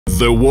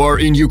The war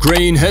in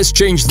Ukraine has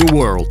changed the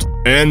world.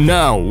 And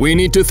now we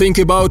need to think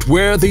about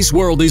where this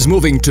world is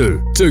moving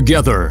to,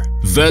 together.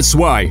 That's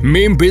why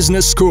MIM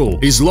Business School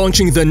is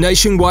launching the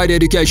nationwide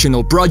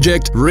educational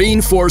project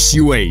Reinforce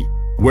UA,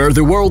 where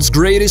the world's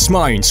greatest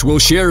minds will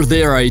share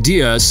their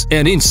ideas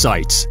and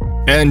insights.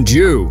 And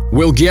you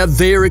will get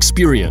their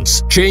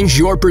experience, change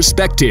your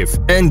perspective,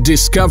 and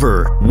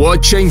discover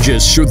what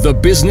changes should the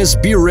business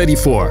be ready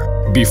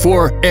for,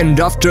 before and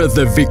after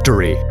the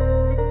victory.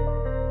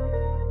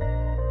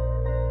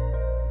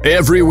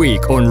 Every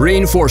week on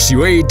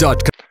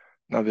reinforceua.com.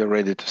 Now we are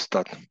ready to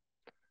start.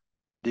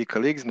 Dear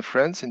colleagues and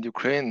friends in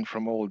Ukraine and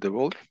from all the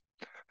world,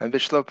 I'm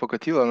Vyacheslav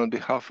Pokatil, and on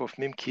behalf of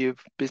MIM Kyiv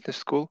Business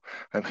School,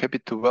 I'm happy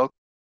to welcome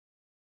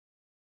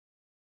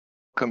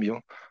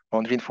you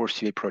on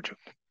Reinforce UA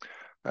project.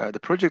 The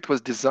project was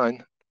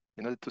designed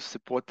in order to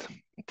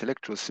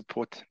intellectual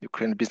support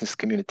Ukrainian business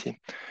community,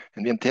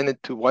 and we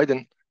intended to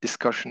widen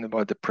discussion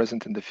about the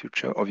present and the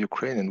future of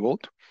Ukraine and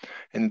world,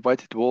 and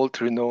invited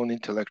world-renowned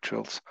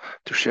intellectuals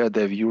to share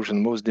their views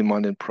on most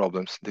demanding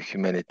problems the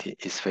humanity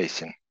is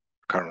facing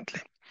currently.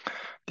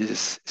 This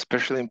is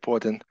especially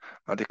important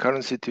at the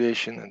current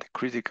situation and the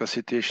critical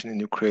situation in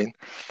Ukraine,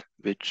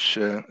 which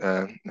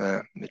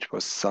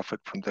was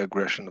suffered from the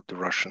aggression of the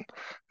Russian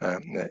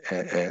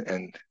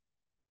and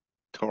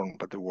torn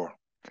by the war.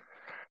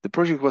 The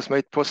project was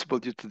made possible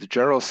due to the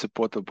general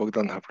support of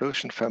Bogdan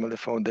Havrilshin Family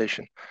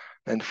Foundation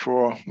and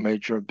 4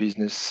 major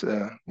business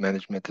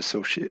management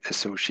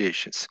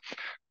associations,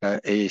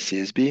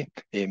 AACSB,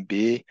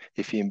 AMBA,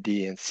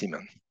 FEMD, and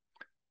CIMAN.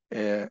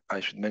 I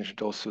should mention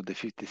also the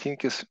 50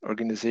 Thinkers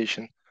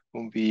organization,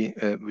 whom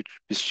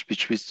which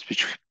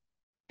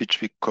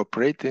we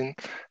cooperate in,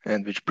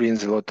 and which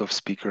brings a lot of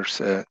speakers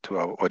to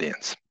our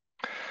audience.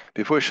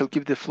 Before I shall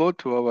give the floor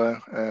to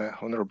our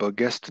honorable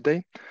guest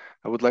today,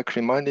 I would like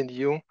reminding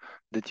you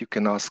that you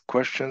can ask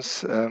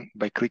questions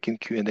by clicking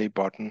Q&A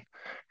button,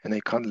 and I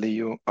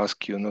kindly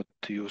ask you not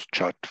to use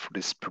chat for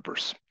this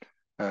purpose.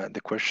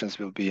 The questions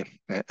will be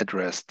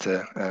addressed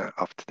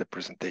after the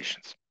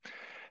presentations.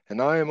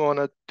 And I am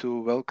honored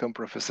to welcome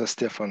Professor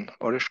Stjepan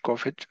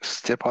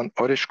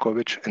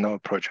Oreskovic in our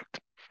project.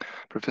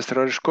 Professor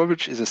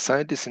Oreskovic is a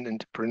scientist and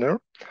entrepreneur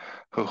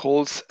who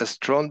holds a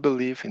strong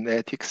belief in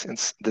ethics, and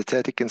that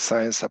ethics and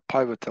science are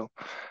pivotal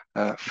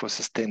for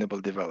sustainable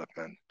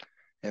development.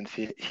 And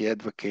he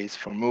advocates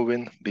for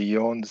moving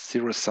beyond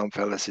zero-sum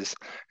fallacies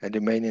and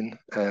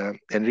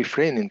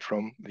refraining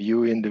from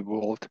viewing the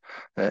world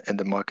and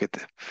the market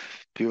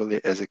purely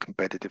as a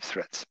competitive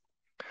threat.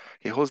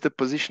 He holds the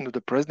position of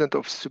the president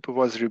of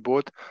Supervisory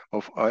Board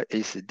of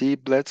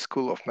IEDC Bled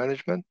School of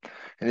Management,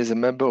 and is a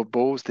member of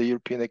both the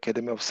European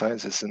Academy of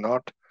Sciences and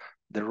Art,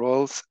 the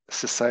Royal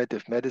Society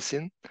of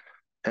Medicine,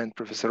 and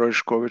Professor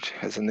Oreskovic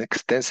has an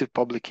extensive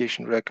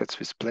publication records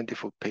with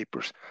plentiful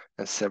papers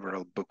and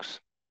several books.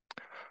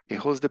 He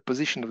holds the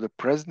position of the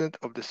president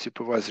of the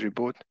Supervisory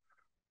Board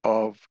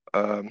of,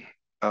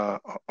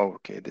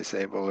 this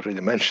I've already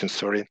mentioned,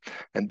 sorry.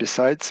 And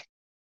besides,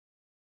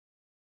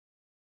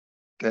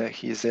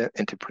 he is an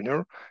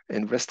entrepreneur,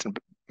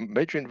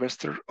 major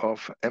investor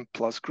of M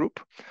Plus Group,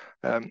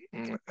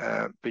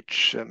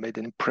 which made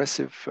an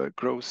impressive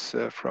growth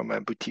from a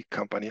boutique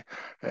company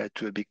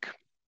to a big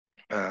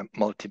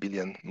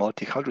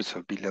multi-hundreds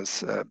of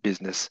billions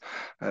business,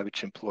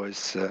 which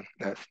employs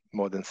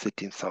more than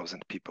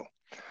 13,000 people.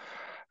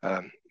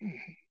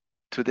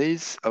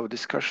 Today's our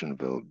discussion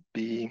will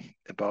be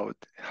about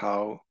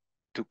how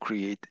to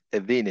create a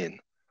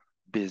winning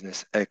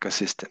business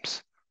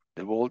ecosystems.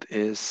 The world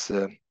is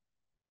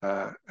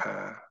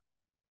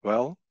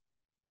well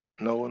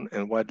known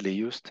and widely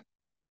used,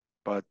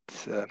 but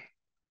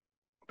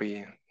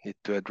we need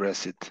to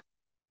address it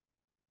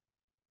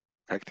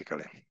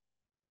practically.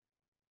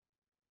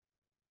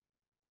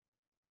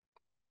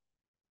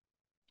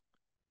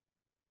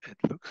 It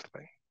looks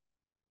like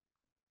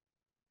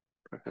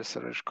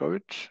Professor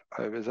Oreskovic,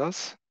 are you with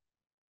us?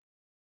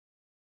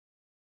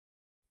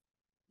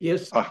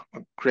 Yes.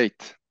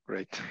 Great.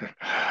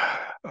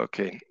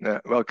 Okay,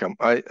 welcome.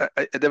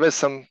 There were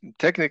some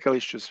technical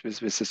issues with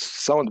the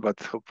sound, but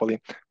hopefully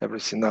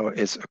everything now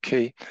is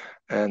okay.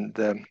 And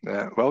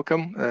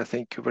welcome.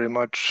 Thank you very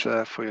much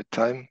for your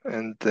time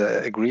and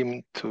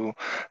agreement to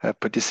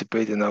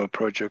participate in our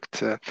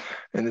project.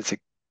 And it's a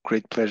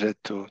great pleasure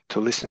to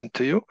listen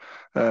to you.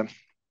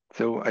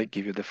 So I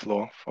give you the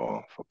floor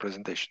for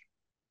presentation.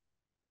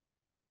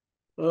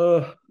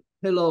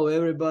 Hello,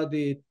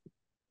 everybody.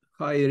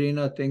 Hi,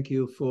 Irina. Thank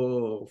you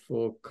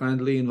for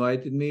kindly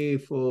inviting me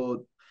for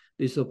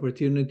this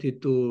opportunity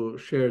to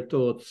share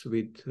thoughts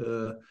with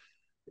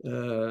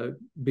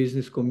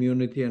business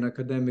community and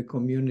academic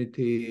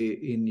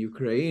community in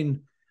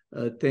Ukraine.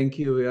 Thank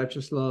you,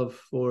 Vyacheslav,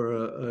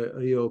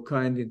 for your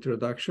kind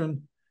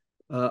introduction.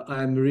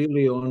 I'm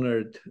really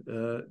honored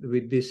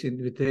with this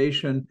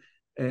invitation,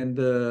 and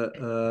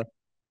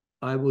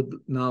I would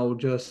now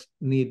just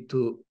need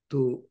to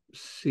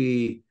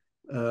see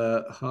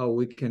how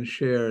we can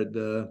share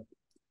the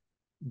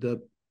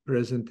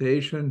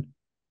presentation.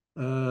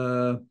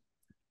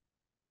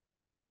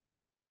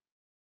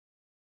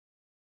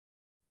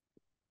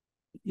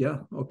 Yeah,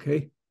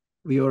 okay.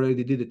 We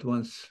already did it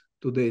once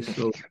today,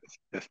 so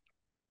Yes.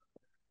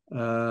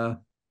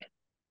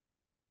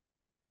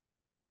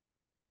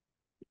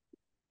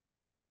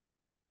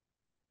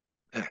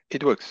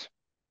 It works.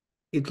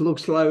 It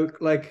looks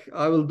like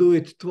I will do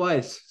it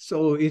twice,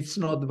 so it's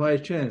not by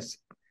chance.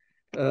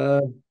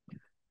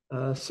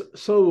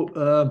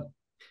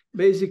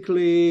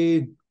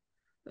 Basically,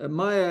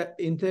 my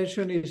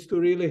intention is to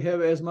really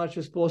have as much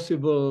as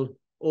possible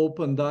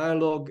open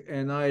dialogue,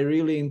 and I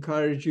really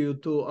encourage you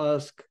to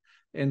ask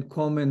and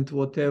comment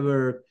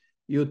whatever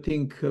you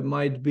think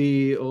might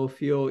be of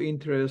your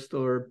interest,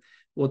 or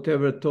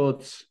whatever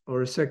thoughts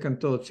or second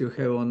thoughts you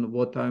have on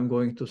what I'm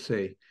going to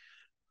say.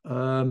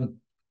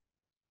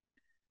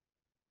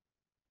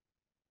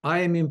 I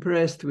am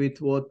impressed with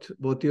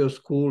what your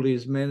school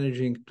is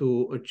managing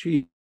to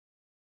achieve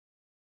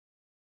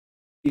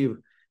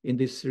in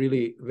this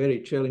really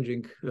very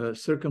challenging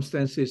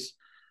circumstances,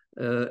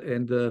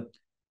 and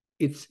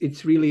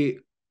it's really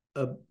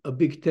a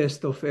big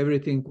test of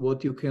everything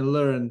what you can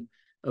learn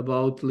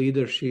about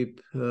leadership,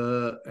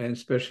 and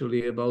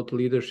especially about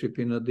leadership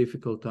in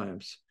difficult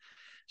times.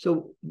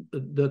 So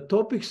the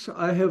topics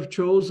I have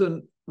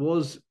chosen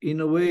was in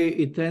a way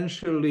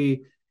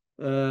intentionally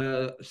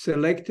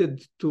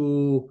selected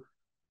to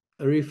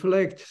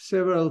reflect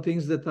several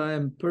things that I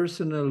am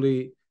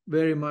personally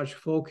very much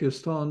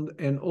focused on,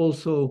 and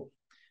also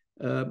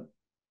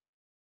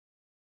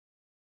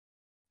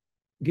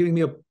giving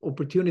me an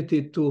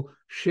opportunity to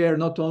share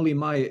not only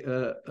my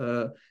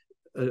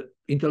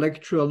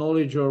intellectual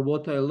knowledge or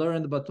what I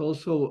learned, but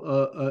also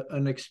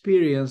an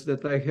experience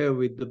that I have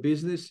with the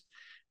business.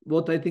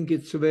 What I think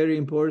it's very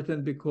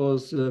important,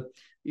 because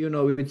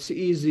it's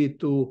easy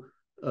to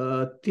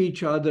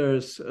teach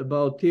others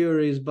about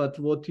theories, but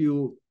what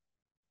you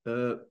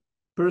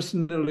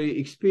personally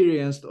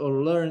experienced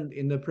or learned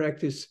in the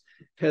practice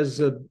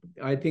has,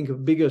 I think, a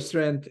bigger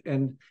strength.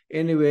 And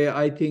anyway,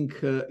 I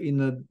think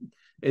in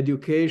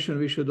education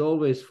we should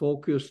always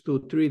focus to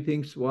three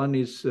things. One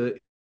is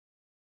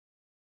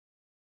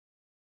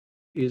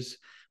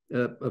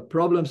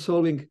problem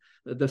solving.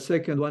 The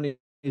second one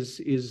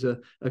is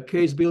a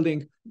case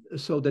building,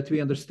 so that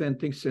we understand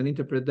things and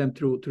interpret them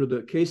through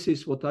the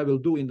cases. What I will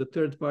do in the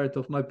third part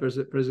of my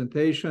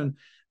presentation,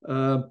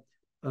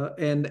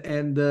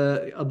 and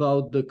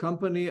about the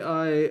company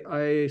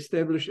I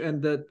established,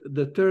 and that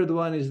the third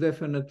one is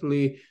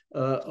definitely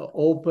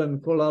open,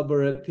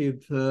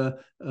 collaborative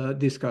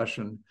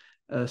discussion.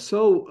 The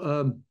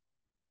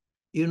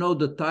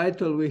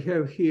title we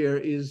have here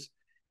is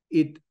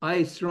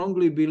I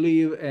strongly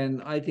believe,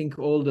 and I think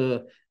all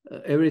the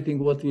everything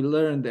what we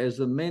learned as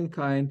a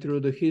mankind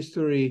through the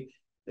history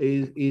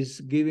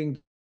is giving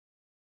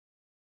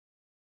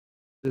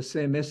the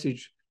same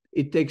message.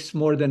 It takes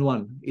more than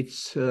one.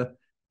 It's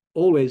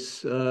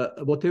always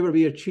whatever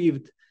we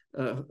achieved,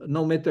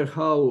 no matter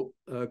how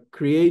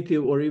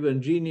creative or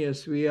even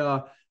genius we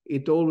are,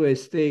 it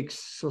always takes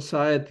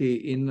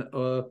society.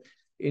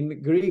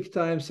 In Greek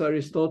times,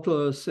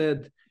 Aristotle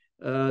said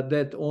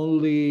that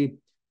only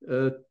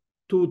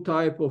two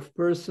types of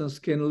persons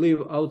can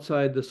live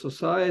outside the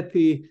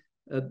society.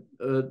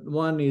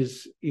 One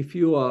is if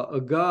you are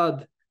a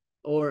god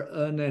or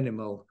an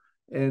animal.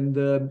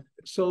 And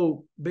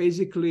so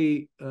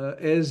basically,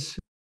 as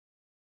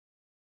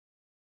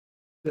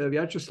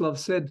Vyacheslav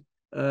said,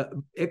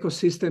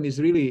 ecosystem is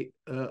really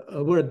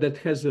a word that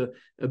has a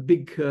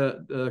big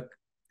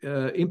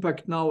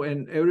impact now,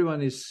 and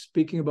everyone is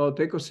speaking about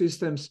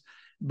ecosystems,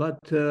 but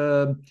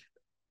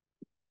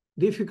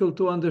difficult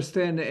to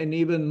understand and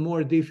even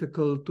more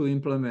difficult to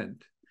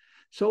implement.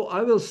 So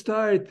I will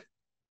start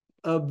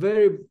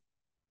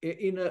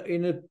in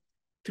a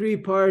three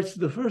parts.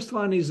 The first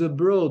one is a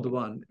broad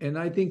one, and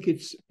I think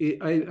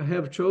I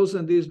have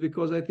chosen this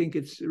because I think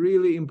it's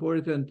really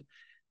important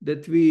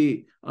that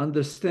we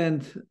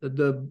understand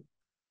the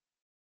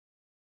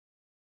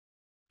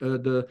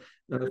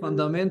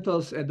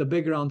fundamentals and the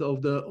background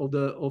of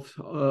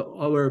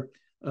our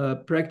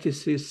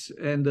practices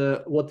and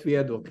what we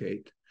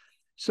advocate.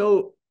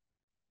 So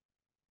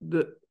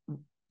the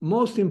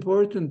most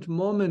important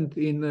moment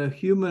in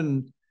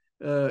human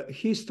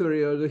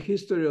history, or the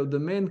history of the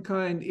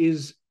mankind,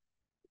 is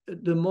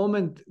the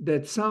moment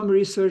that some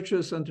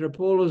researchers,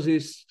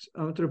 anthropologists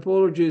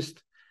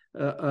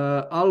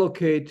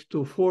allocate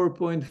to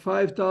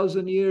 4.5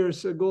 thousand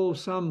years ago.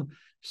 Some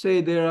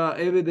say there are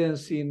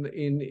evidence in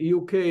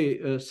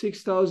UK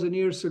 6,000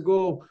 years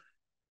ago,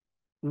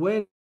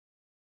 when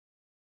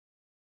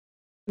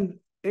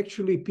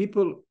actually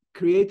people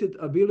created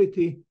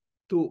ability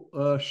to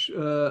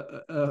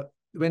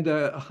when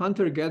the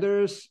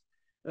hunter-gatherers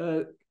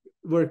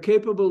were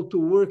capable to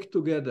work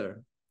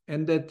together,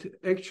 and that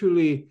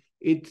actually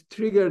it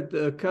triggered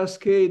a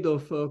cascade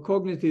of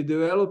cognitive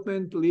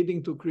development,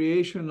 leading to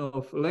creation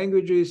of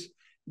languages,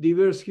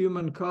 diverse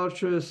human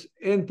cultures,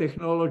 and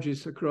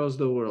technologies across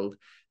the world.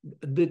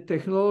 The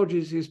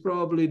technologies is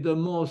probably the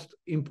most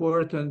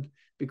important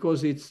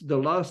because it's the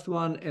last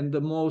one and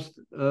the most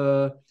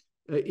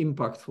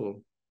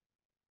impactful.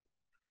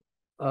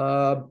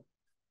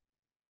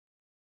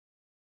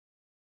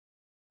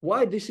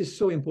 why this is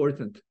so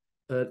important,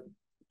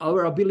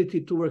 our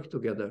ability to work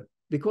together,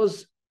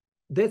 because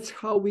that's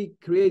how we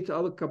create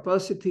our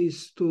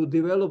capacities to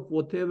develop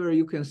whatever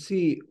you can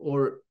see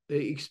or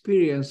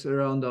experience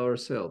around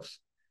ourselves.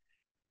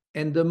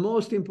 And the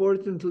most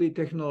importantly,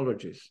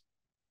 technologies.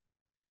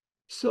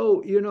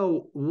 So, you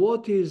know,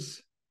 what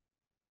is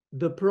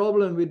the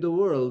problem with the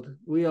world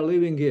we are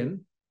living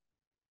in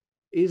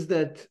is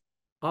that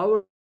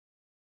our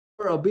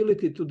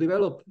ability to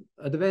develop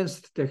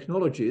advanced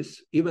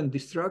technologies, even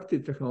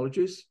destructive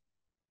technologies,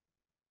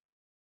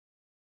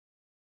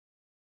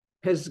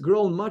 has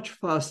grown much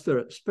faster,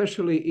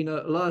 especially in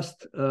the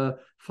last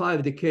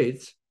 5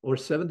 decades or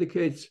 7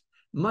 decades,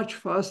 much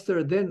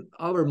faster than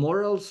our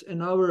morals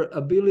and our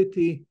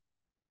ability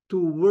to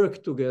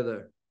work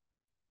together.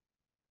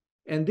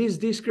 And this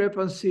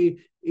discrepancy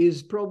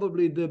is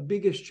probably the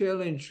biggest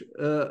challenge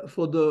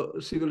for the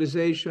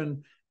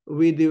civilization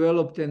we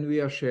developed and we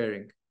are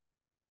sharing.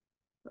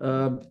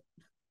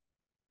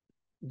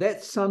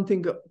 That's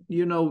something,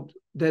 you know,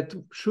 that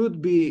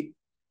should be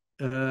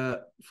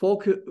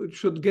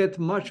should get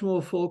much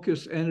more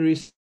focus and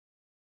research,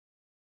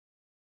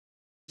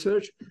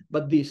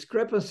 but the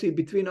discrepancy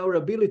between our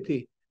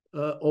ability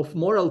of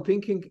moral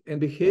thinking and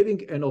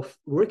behaving and of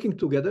working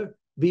together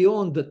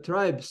beyond the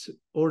tribes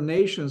or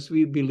nations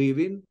we believe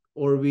in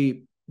or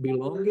we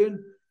belong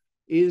in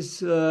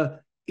is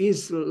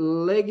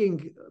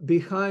lagging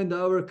behind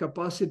our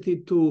capacity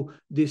to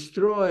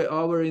destroy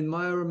our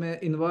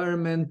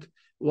environment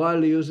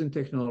while using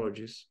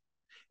technologies.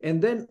 And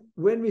then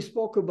when we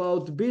spoke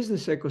about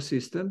business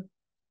ecosystem,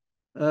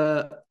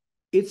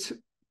 it's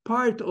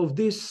part of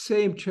this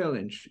same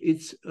challenge.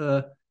 It's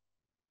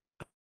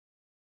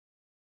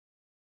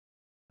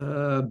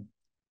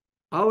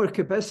our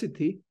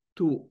capacity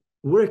to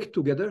work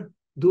together,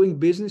 doing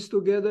business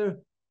together,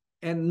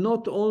 and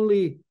not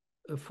only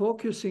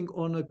focusing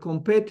on a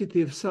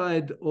competitive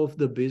side of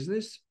the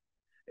business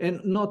and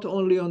not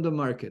only on the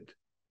market.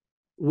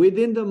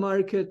 Within the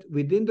market,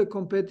 within the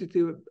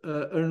competitive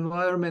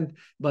environment,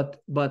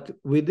 but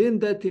within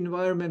that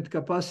environment,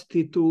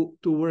 capacity to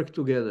work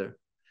together.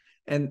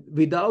 And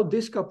without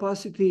this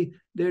capacity,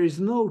 there is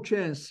no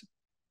chance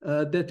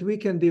that we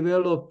can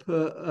develop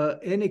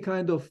any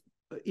kind of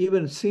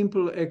even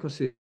simple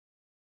ecosystem.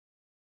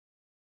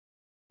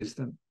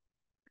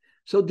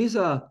 So these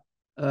are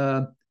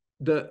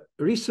the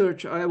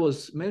research I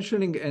was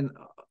mentioning, and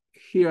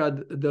here are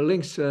the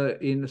links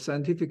in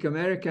Scientific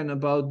American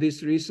about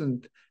this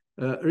recent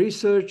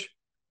research,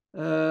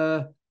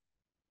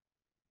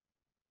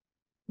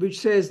 which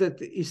says that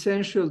the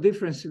essential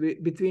difference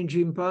between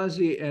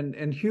chimpanzee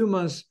and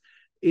humans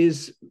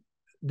is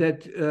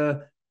that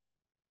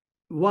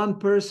one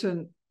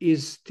person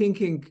is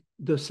thinking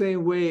the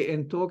same way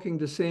and talking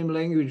the same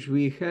language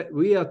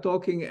we are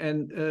talking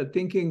and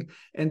thinking,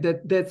 and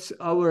that's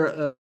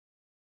our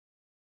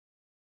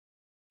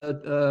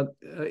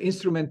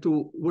instrument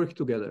to work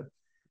together.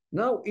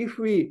 Now, if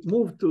we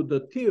move to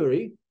the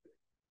theory,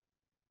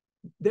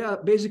 there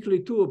are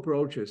basically 2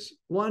 approaches.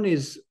 One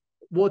is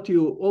what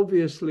you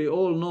obviously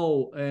all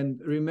know and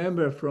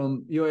remember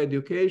from your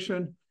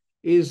education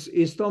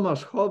is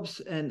Thomas Hobbes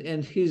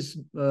and his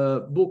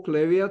book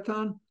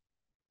Leviathan.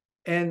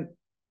 And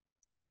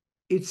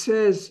it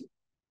says,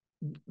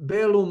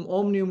 bellum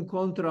omnium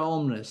contra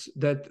omnes,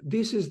 that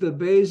this is the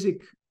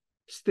basic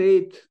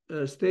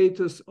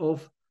status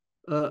of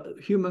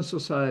human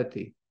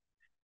society.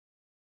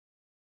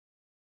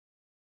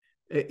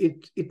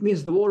 It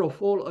means the war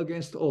of all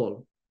against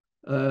all.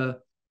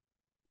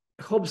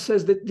 Hobbes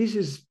says that this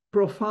is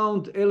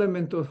profound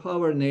element of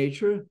our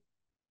nature,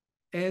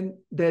 and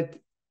that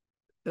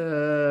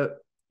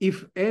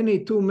if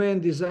any 2 men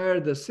desire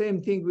the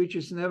same thing, which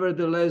is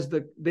nevertheless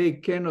that they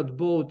cannot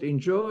both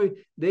enjoy,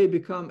 they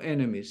become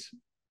enemies.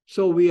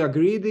 So we are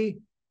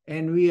greedy,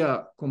 and we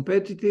are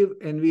competitive,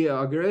 and we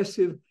are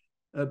aggressive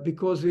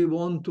because we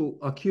want to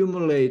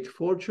accumulate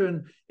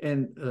fortune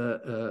and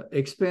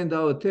expand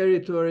our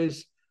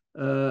territories,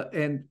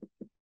 and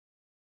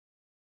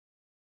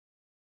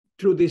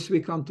through this we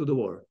come to the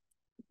war.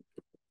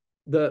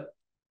 But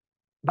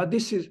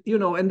this is, you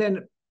know, and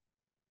then,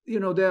 you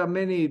know, there are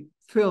many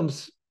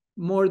films,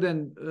 more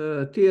than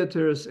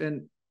theaters,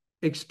 and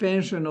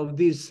expansion of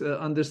this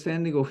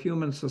understanding of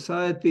human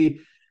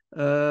society,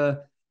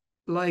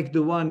 like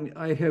the one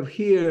I have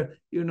here,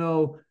 you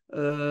know,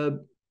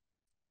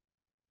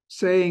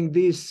 saying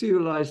these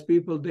civilized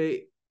people,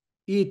 they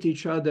eat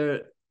each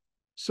other.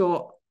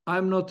 So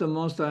I'm not a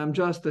monster, I'm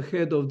just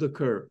ahead of the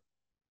curve.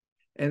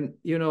 And,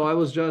 you know, I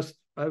will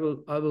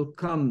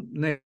come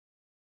next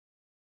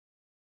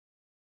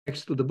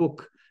to the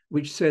book,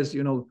 which says,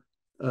 you know,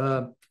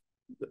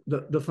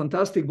 the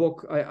fantastic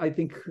book. I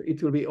think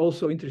it will be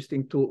also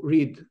interesting to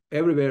read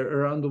everywhere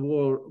around the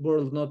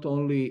world, not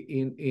only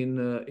in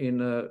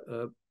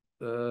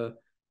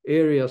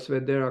areas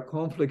where there are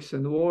conflicts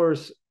and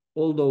wars,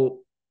 although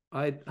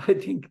I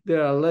think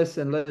there are less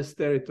and less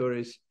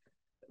territories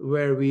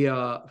where we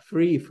are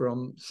free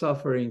from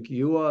suffering.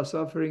 You are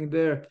suffering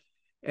there.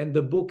 And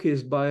the book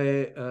is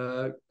by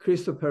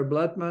Christopher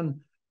Blattman,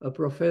 a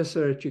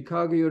professor at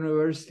Chicago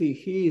University.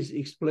 He is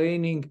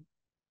explaining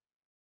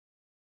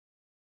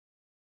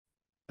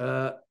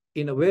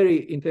in a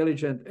very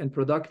intelligent and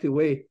productive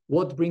way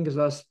what brings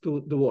us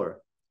to the war.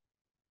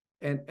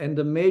 And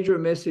the major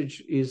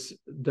message is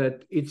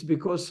that it's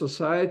because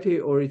society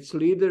or its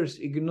leaders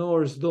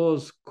ignores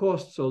those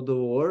costs of the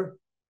war,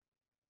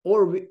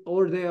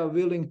 or they are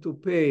willing to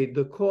pay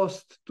the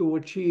cost to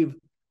achieve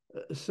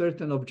a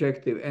certain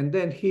objective. And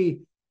then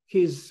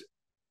his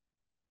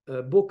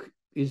book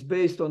is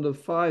based on the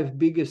 5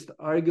 biggest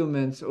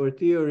arguments or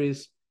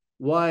theories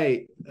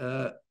why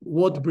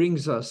what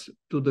brings us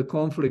to the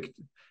conflict,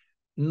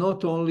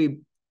 not only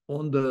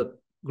on the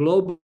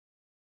global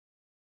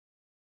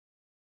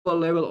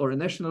level or a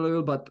national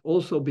level, but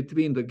also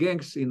between the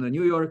gangs in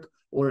New York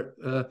or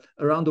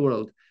around the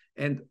world.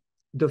 And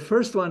the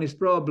first one is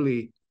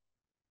probably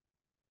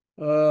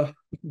the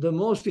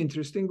most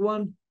interesting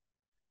one.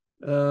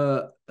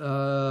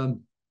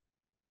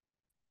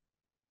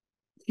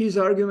 His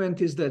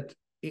argument is that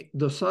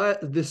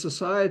the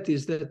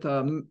societies that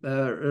are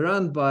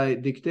run by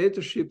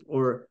dictatorship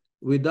or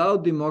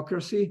without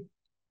democracy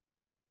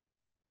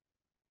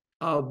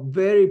are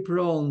very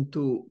prone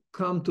to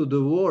come to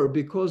the war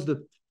because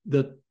the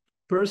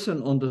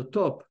person on the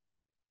top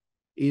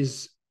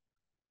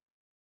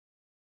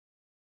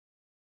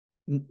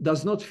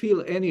does not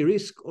feel any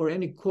risk or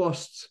any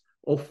costs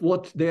of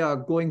what they are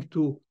going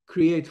to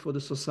create for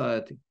the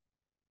society.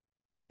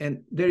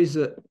 And there is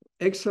an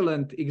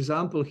excellent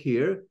example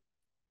here,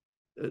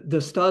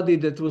 the study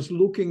that was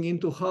looking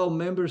into how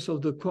members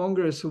of the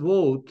Congress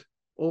voted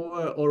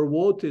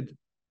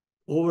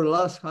over the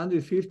last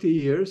 150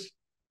 years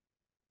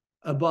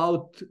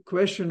about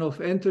question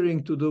of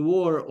entering to the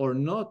war or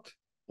not,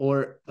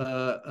 or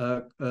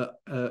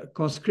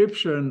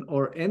conscription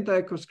or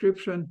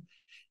anti-conscription,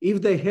 if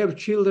they have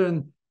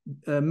children,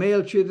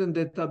 male children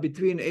that are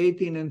between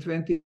 18 and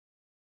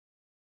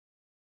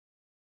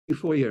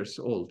 24 years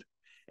old.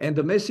 And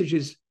the message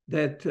is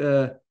that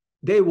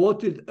they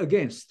voted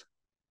against.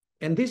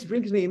 And this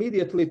brings me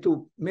immediately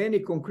to many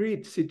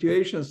concrete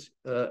situations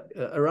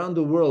around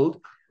the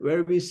world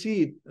where we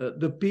see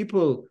the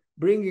people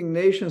bringing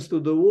nations to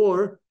the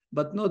war,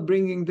 but not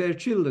bringing their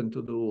children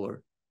to the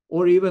war,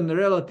 or even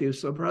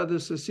relatives or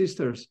brothers or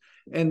sisters.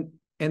 And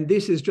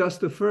this is just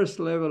the first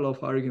level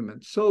of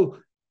argument. So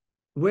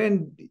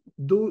when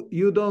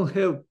you don't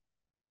have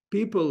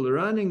people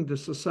running the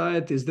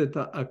societies that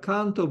are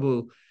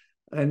accountable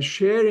and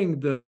sharing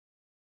the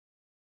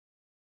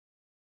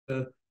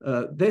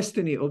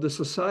destiny of the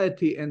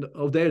society and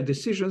of their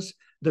decisions,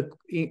 the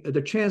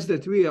chance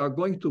that we are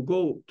going to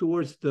go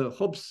towards the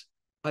Hobbes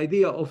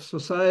idea of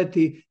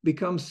society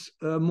becomes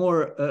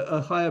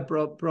a higher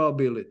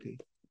probability.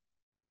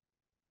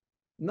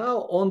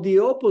 Now, on the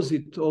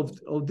opposite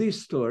of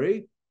this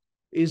story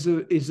is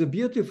a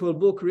beautiful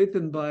book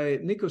written by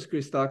Nikos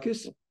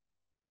Christakis,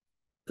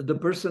 the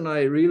person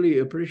I really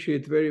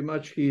appreciate very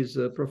much. He's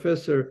a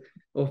professor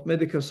of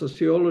medical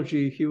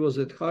sociology. He was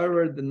at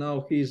Harvard, and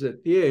now he's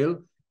at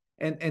Yale.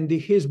 And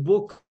his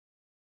book,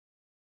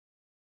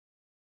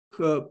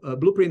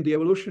 Blueprint, the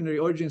Evolutionary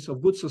Origins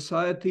of Good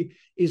Society,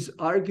 is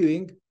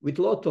arguing with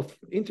a lot of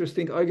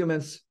interesting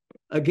arguments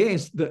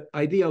against the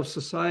idea of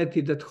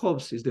society that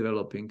Hobbes is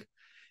developing.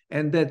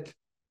 And that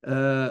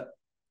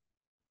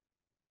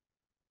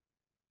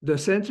the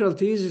central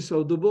thesis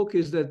of the book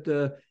is that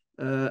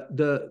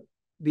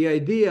the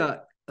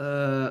idea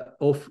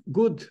of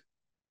good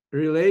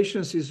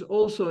relations is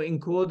also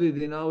encoded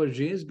in our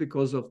genes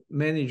because of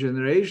many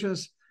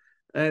generations,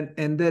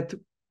 and that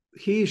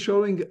he is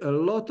showing a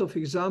lot of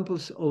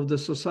examples of the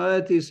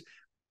societies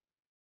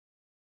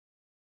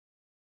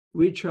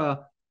which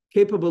are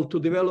capable to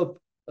develop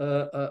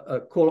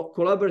a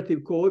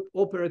collaborative,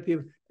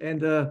 cooperative,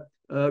 and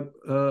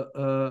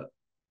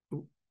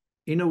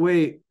in a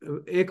way,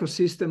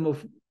 ecosystem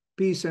of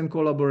peace and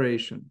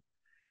collaboration.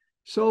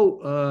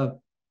 So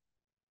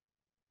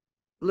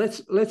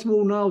let's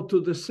move now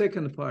to the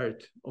second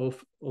part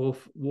of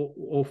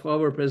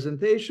our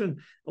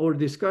presentation or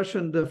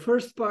discussion. The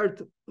first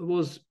part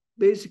was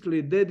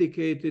basically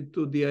dedicated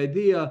to the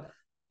idea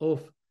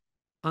of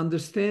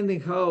understanding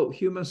how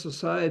human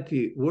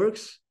society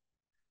works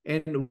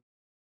and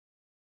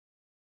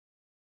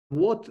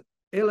what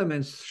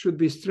elements should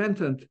be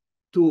strengthened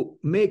to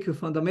make the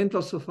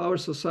fundamentals of our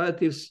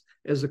societies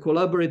as a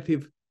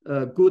collaborative,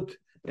 good,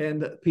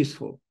 and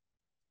peaceful.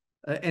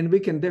 And we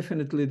can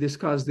definitely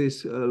discuss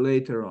this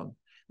later on.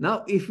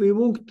 Now, if we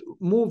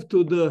move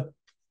to the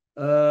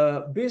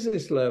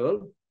business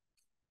level,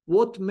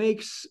 what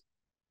makes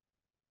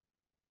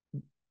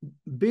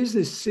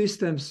business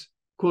systems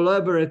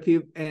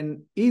collaborative,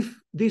 and if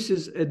this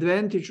is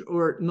advantage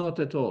or not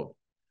at all?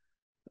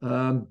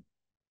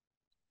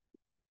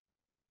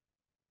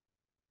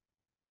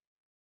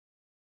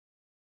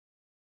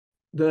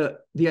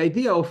 The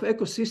idea of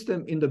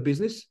ecosystem in the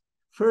business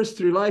first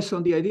relies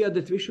on the idea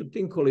that we should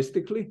think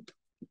holistically,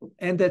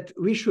 and that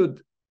we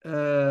should,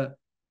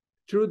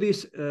 through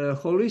this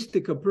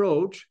holistic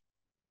approach,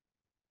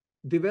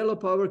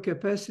 develop our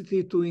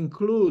capacity to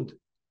include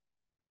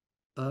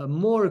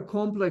more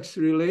complex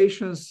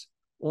relations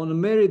on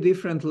many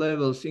different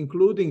levels,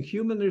 including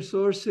human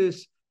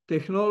resources,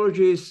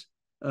 technologies,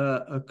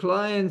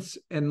 clients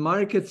and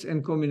markets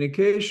and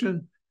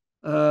communication,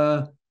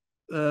 that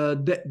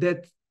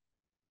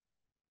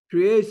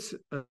creates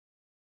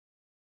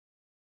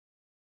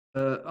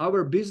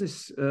our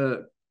business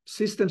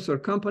systems or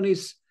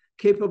companies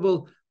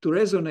capable to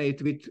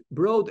resonate with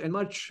broad and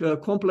much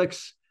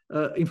complex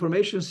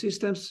information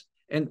systems.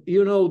 And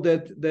you know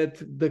that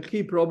the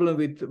key problem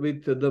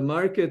with the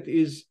market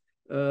is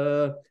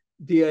the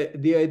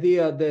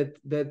idea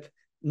that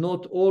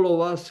not all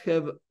of us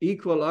have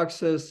equal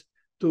access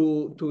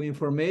to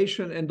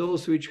information, and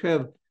those which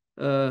have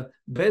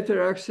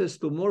better access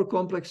to more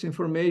complex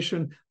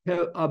information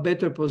have a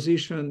better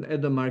position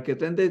at the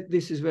market. And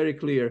this is very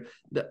clear.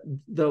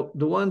 The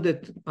one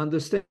that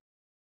understands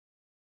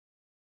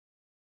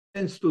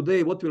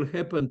today what will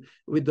happen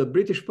with the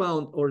British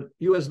pound or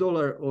US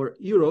dollar or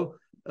euro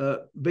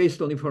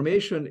based on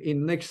information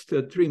in next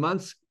 3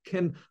 months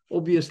can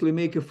obviously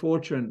make a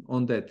fortune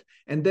on that.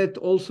 And that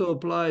also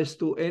applies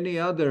to any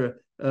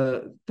other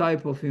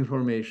type of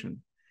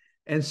information.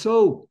 And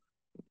so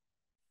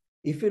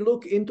if you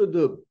look into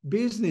the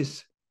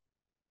business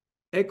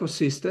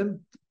ecosystem,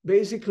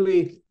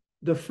 basically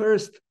the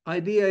first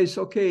idea is,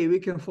 okay, we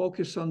can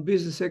focus on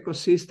business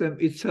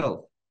ecosystem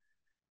itself.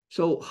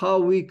 So how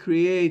we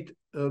create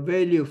a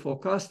value for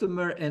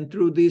customer, and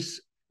through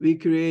this we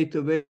create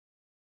a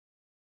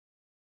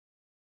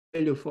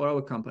value for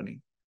our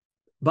company.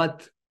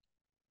 But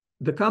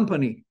the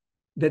company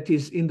that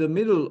is in the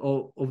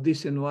middle of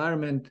this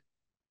environment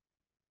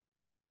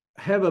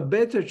have a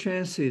better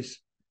chances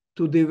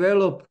to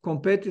develop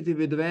competitive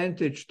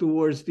advantage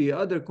towards the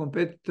other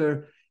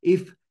competitor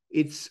if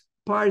it's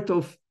part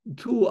of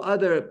 2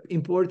 other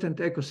important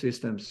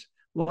ecosystems.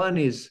 One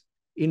is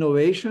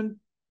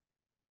innovation,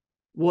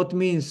 what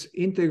means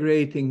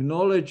integrating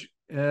knowledge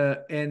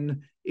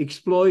and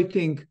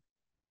exploiting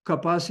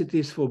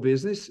capacities for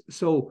business.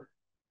 So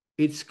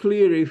it's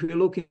clear, if you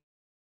look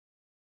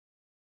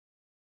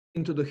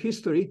into the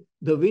history,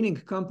 the winning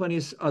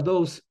companies are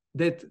those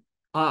that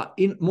are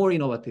more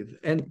innovative.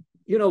 And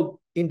you know,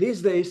 in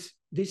these days,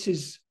 this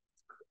is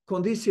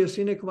conditio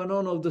sine qua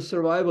non of the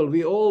survival.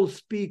 We all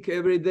speak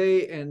every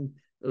day and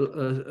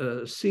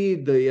see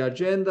the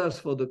agendas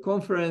for the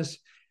conference.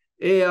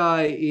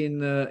 AI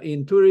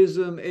in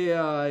tourism,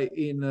 AI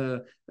in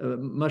the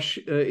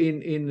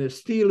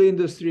steel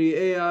industry,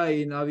 AI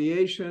in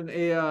aviation,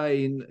 AI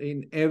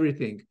in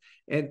everything.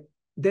 And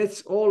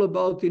that's all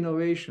about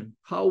innovation,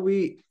 how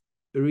we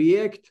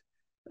react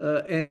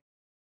and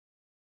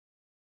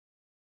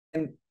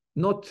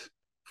not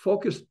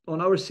focused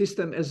on our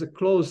system as a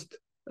closed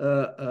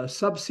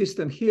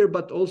subsystem here,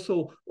 but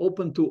also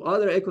open to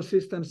other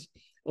ecosystems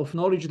of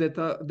knowledge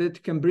that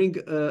can bring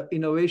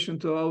innovation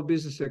to our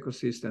business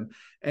ecosystem.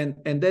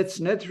 And that's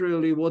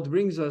naturally what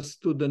brings us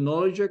to the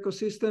knowledge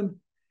ecosystem,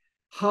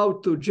 how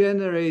to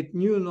generate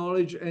new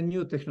knowledge and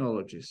new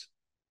technologies.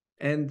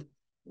 And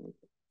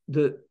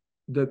the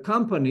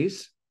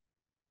companies,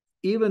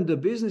 even the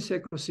business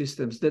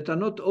ecosystems that are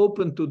not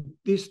open to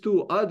these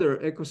 2 other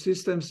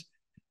ecosystems,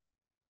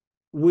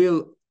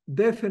 will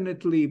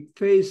definitely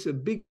face a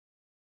big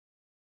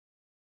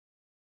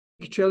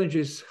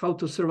challenges how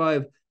to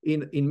survive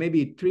in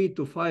maybe 3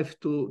 to 5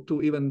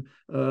 to even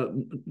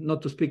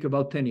not to speak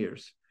about 10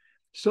 years.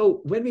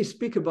 So when we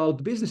speak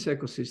about business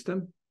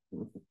ecosystem,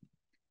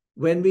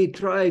 when we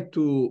try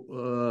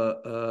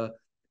to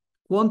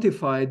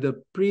quantify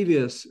the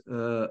previous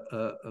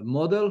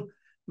model,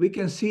 we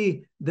can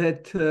see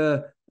that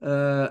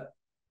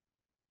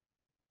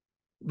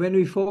when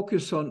we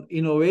focus on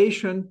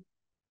innovation,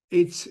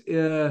 it's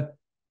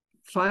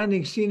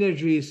finding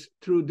synergies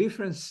through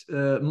different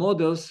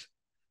models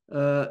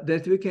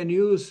that we can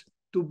use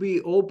to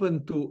be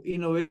open to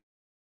innovation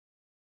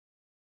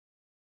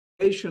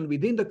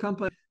within the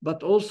company,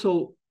 but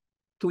also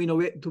to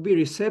innovate, to be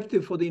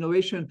receptive for the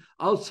innovation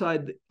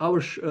outside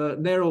our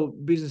narrow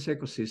business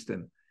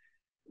ecosystem.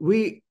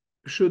 We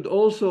should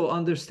also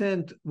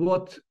understand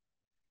what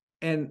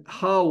and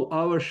how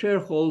our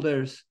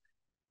shareholders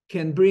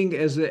can bring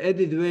as an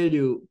added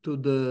value to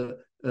the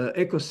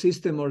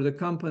ecosystem or the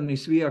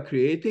companies we are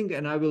creating.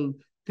 And I will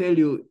tell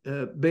you,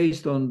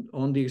 based on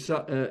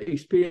the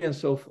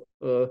experience of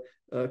a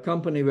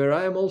company where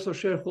I am also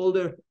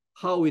shareholder,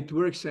 how it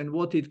works and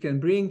what it can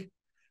bring.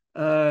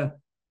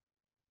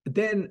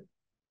 Then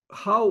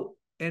how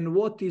and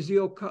what is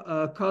your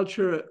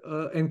culture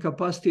and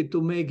capacity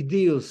to make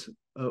deals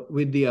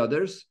with the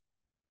others?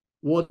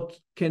 What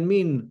can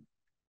mean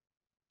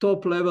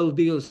top-level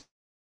deals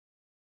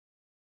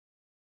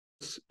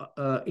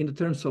in the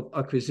terms of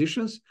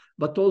acquisitions,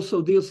 but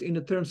also deals in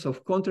the terms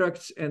of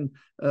contracts and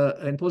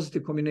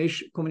positive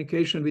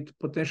communication with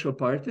potential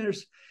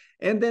partners.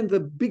 And then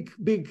the big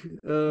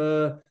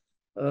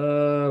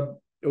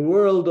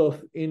world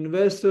of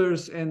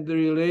investors and the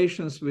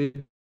relations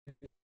with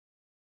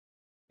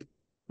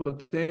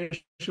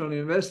potential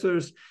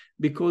investors,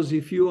 because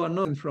if you are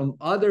not from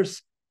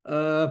others,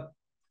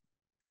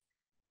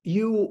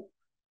 you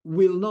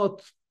will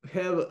not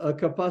have a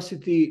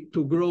capacity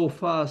to grow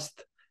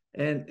fast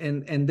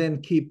and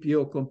then keep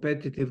your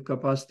competitive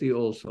capacity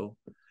also.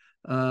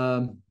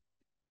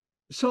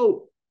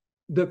 So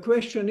the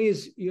question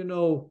is,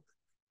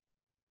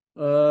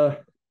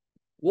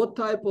 what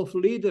type of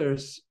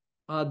leaders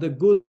are the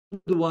good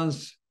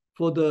ones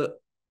for the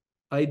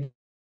idea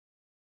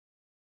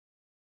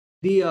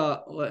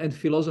and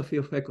philosophy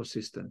of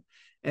ecosystem?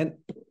 And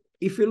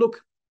if you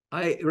look,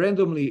 I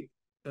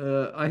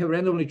have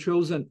randomly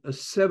chosen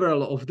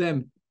several of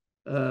them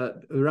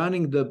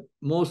running the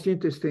most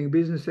interesting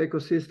business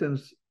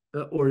ecosystems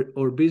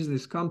or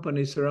business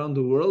companies around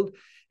the world.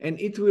 And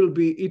it would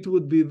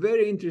be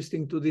very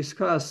interesting to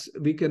discuss.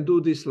 We can do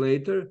this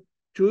later,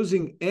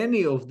 choosing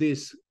any of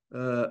these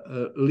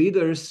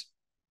leaders,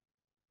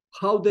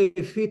 how they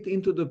fit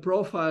into the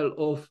profile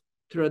of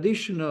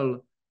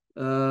traditional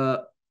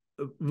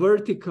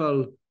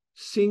vertical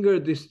single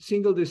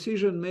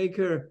decision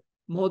maker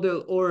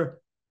model, or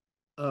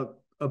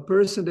a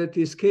person that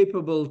is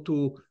capable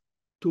to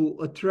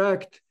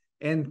attract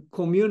and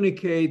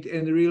communicate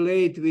and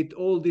relate with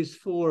all these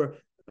four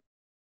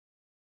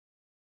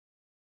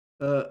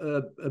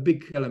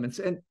big elements.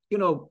 And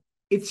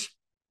it's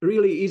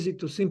really easy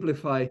to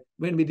simplify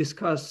when we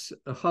discuss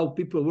how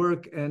people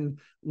work and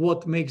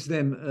what makes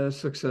them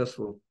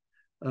successful.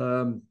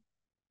 The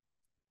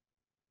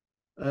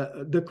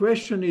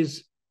question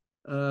is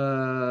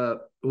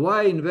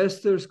why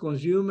investors,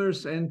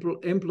 consumers, and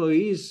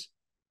employees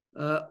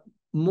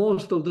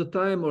most of the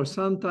time or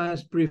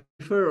sometimes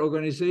prefer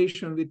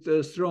organization with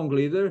a strong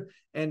leader.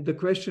 And the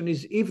question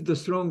is if the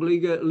strong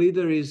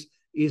leader is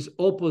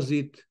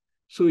opposite,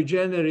 sui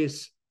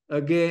generis,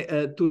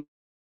 again, to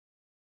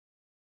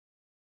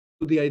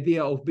the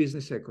idea of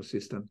business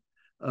ecosystem.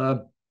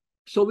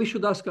 So we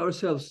should ask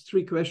ourselves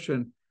three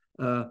questions.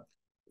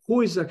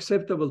 Who is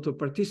acceptable to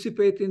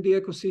participate in the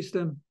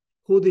ecosystem?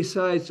 Who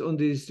decides on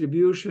the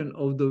distribution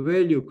of the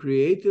value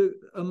created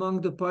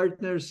among the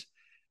partners?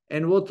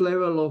 And what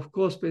level of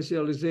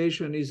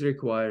co-specialization is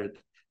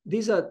required?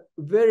 These are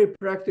very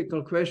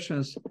practical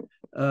questions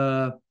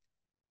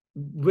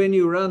when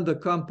you run the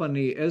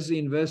company as an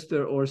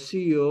investor or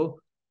CEO,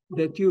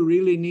 that you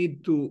really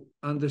need to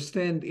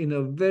understand in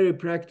a very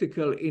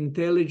practical,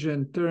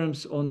 intelligent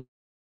terms on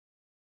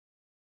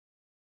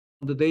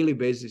the daily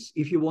basis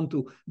if you want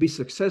to be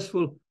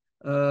successful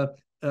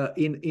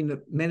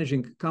in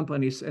managing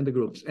companies and the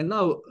groups. And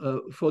now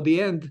for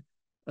the end,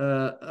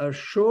 a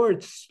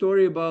short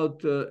story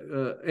about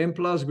M+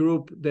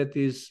 Group, that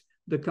is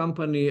the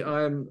company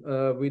I'm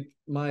with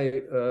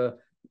my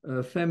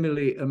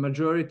family a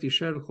majority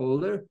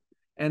shareholder,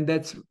 and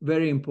that's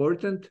very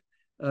important.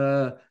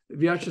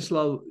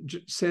 Vyacheslav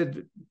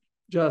said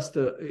just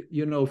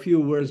a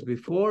few words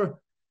before.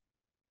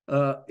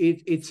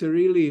 It's a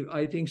really,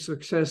 I think,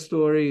 success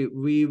story.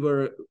 We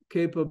were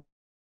capable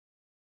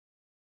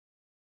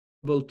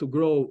to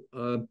grow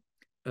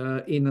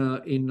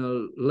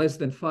in less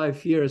than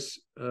 5 years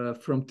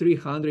from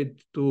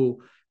 300 to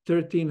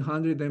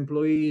 1,300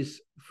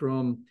 employees,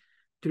 from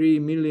 3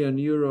 million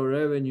euro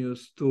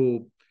revenues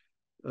to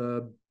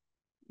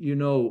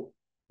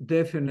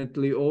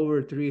definitely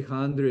over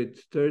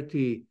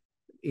 330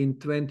 in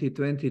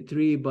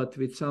 2023, but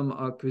with some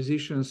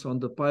acquisitions on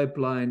the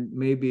pipeline,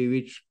 maybe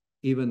which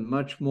even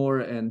much more.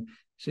 And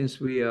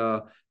since we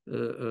are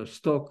a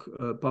stock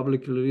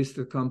publicly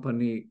listed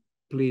company,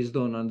 please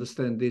don't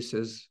understand this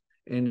as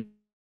any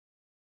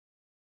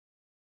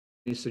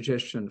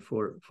suggestion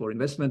for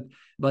investment.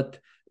 But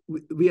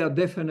we are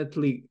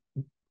definitely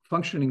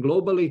functioning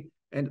globally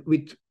and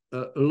with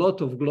a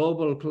lot of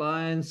global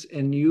clients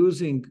and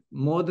using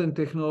modern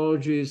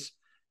technologies,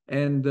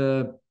 and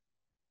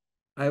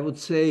I would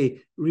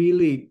say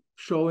really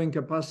showing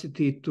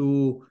capacity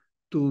to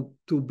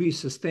be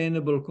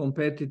sustainable,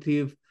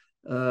 competitive.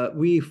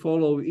 We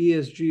follow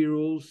ESG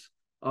rules.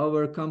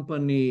 Our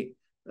company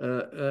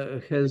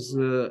has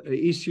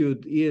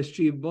issued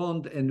ESG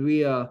bond, and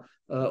we are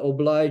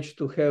obliged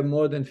to have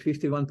more than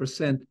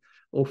 51%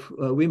 of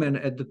women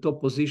at the top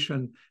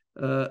position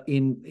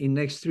in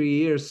next 3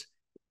 years.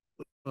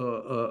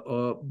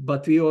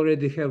 But we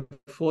already have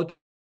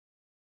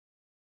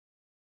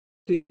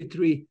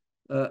 43.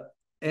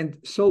 And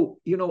so,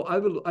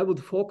 I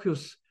would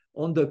focus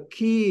on the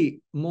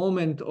key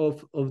moment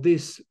of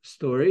this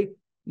story,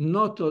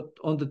 not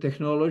on the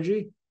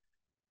technology,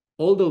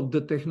 although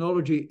the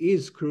technology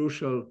is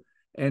crucial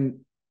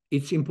and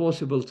it's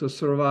impossible to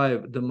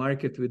survive the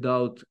market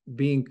without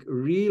being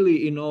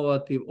really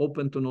innovative,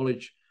 open to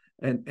knowledge,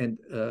 and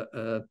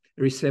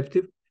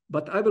receptive.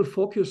 But I will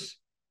focus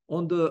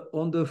on the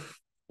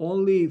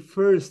only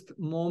first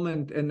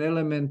moment and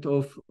element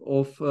of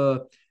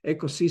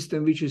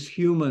ecosystem, which is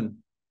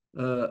human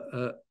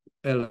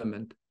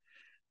element.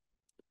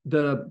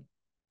 The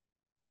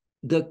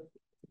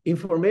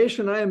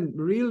information I am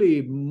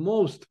really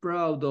most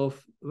proud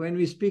of when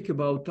we speak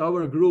about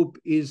our group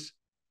is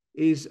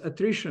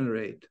attrition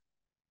rate.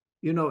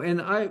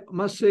 And I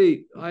must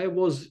say, I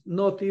was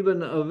not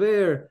even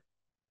aware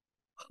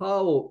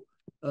how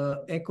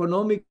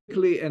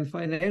economically and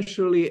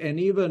financially, and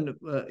even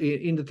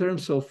in the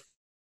terms of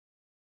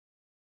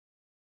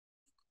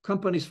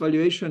company's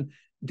valuation,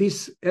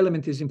 this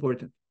element is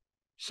important.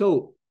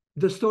 So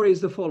the story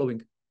is the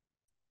following.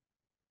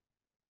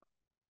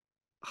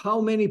 How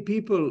many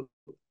people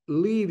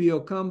leave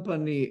your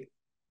company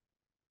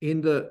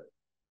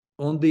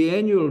on the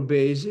annual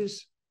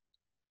basis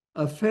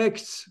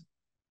affects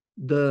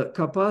the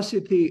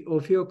capacity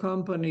of your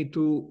company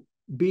to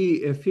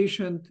be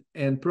efficient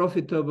and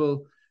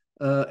profitable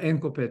and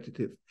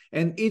competitive.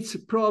 And it's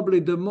probably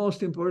the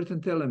most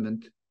important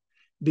element,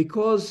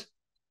 because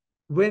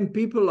when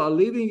people are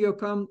leaving your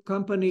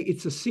company,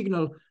 it's a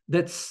signal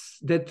that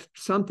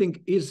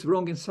something is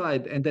wrong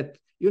inside, and that,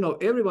 you know,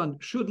 everyone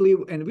should leave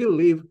and will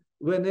leave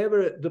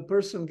whenever the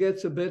person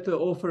gets a better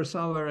offer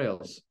somewhere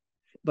else.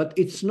 But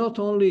it's not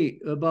only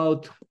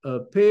about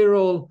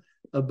payroll,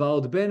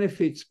 about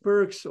benefits,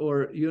 perks,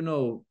 or, you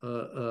know,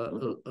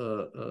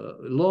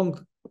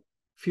 long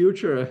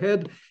future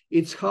ahead.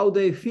 It's how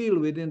they feel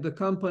within the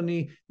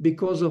company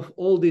because of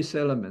all these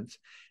elements.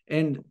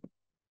 And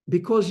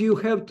because you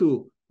have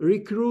to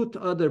recruit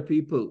other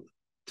people,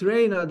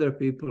 train other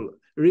people,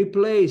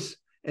 replace,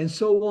 and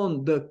so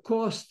on, the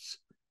costs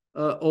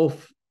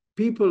of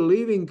people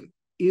leaving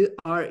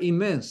are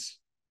immense.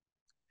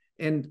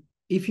 And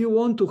if you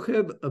want to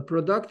have a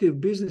productive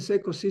business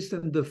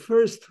ecosystem, the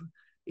first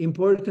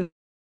important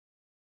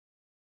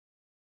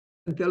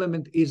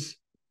element is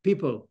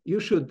people. You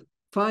should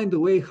find a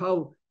way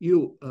how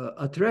you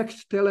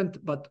attract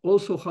talent, but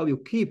also how you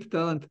keep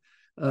talent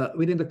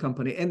within the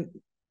company. And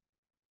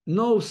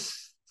no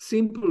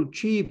simple,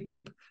 cheap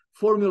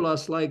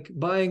formulas like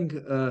buying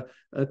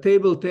a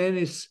table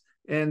tennis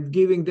and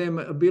giving them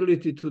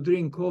ability to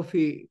drink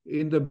coffee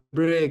in the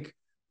break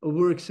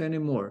works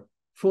anymore.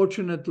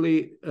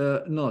 Fortunately,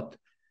 not.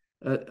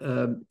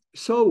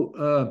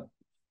 So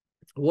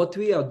what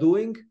we are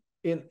doing,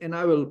 and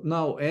I will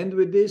now end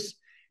with this,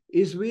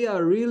 is we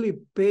are really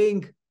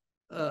paying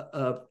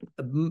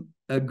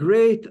a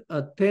great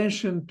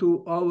attention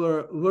to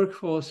our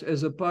workforce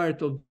as a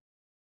part of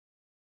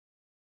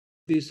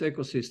this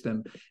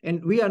ecosystem.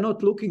 And we are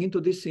not looking into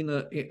this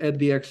at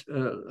the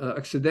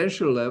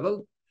accidental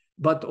level,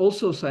 but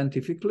also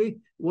scientifically.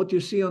 What you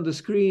see on the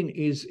screen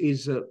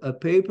is a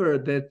paper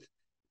that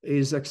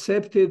is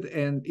accepted,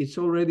 and it's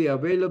already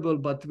available,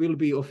 but will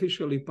be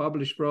officially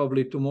published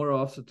probably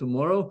tomorrow, after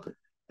tomorrow.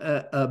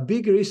 A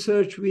big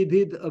research we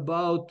did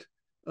about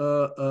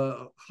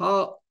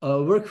how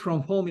work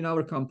from home in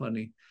our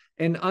company.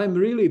 And I'm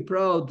really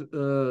proud,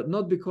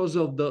 not because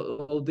of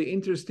the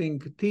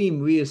interesting team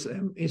we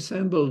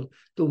assembled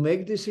to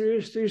make this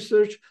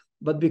research,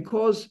 but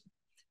because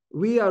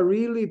we are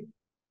really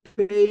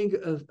paying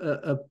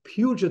a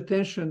huge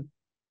attention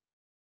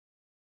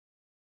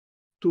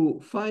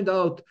to find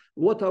out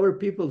what our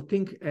people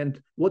think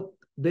and what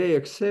they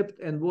accept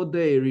and what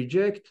they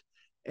reject.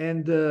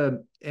 And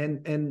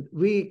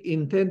we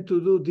intend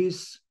to do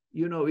this.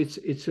 You know,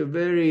 it's a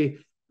very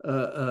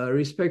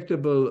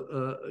respectable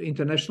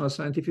international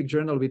scientific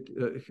journal with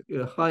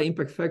a high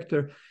impact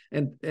factor.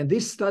 And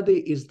this study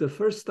is the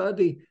first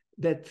study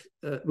that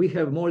we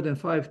have more than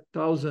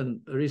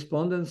 5,000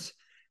 respondents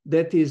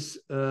that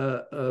is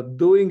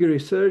doing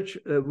research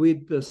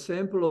with the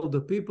sample of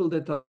the people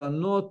that are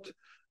not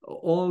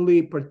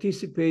only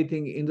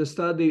participating in the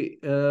study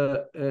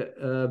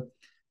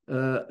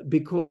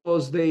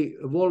because they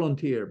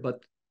volunteer,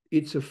 but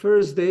it's a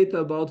first data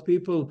about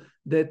people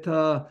that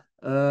are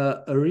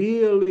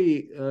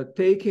really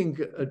taking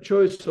a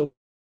choice of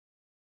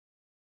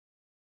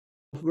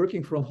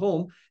working from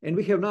home. And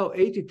we have now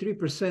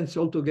 83%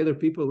 altogether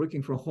people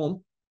working from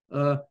home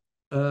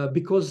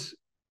because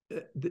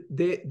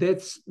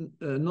that's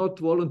not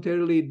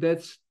voluntarily,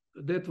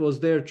 that was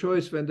their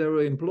choice when they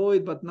were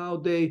employed, but now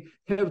they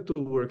have to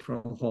work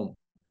from home.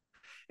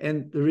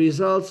 And the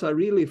results are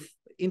really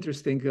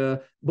interesting,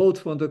 both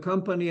for the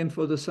company and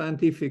for the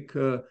scientific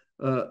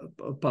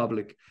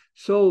public.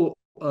 So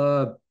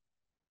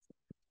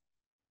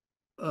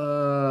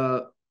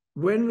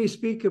when we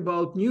speak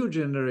about new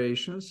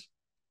generations,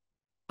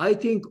 I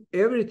think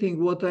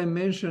everything what I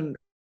mentioned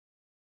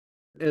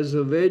as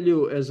a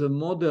value, as a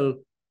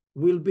model,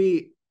 will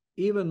be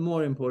even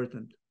more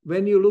important.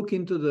 When you look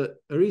into the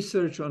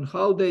research on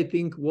how they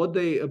think, what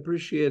they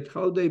appreciate,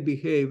 how they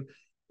behave,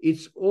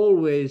 it's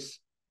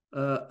always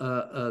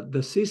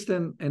the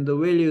system and the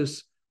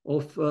values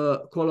of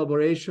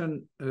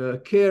collaboration,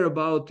 care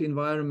about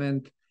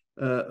environment,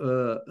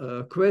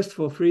 quest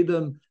for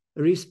freedom,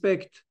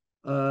 respect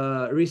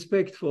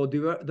for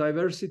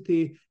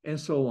diversity, and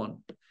so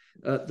on.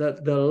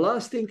 The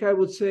last thing I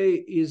would say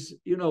is,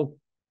 you know,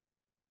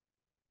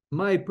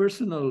 my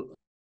personal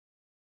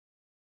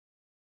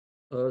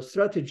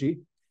strategy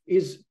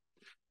is,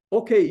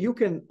 okay, you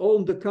can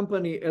own the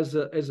company as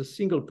a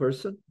single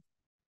person,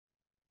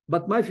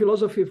 but my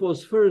philosophy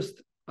was,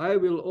 first, I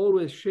will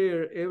always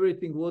share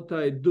everything what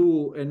I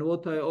do and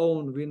what I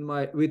own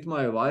with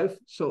my wife.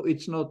 So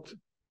it's not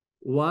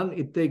one,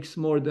 it takes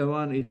more than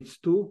one, it's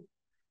two.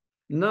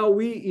 Now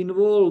we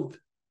involved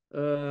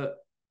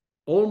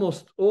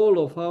almost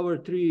all of our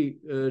three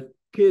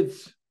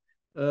kids,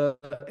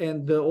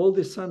 and the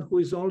oldest son, who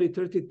is only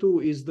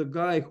 32, is the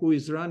guy who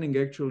is running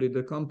actually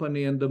the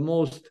company and the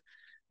most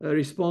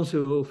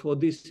responsible for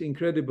this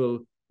incredible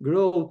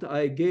growth.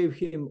 I gave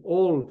him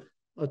all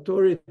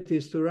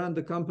authorities to run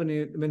the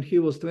company when he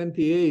was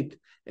 28,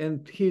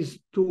 and his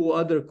two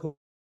other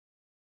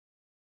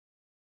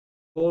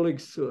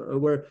colleagues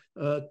were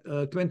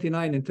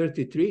 29 and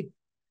 33.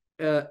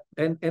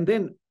 And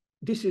then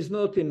this is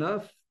not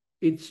enough.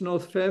 It's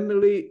not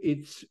family.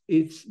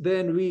 It's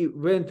then we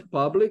went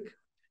public,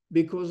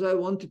 because I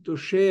wanted to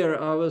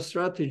share our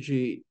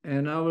strategy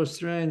and our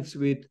strengths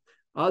with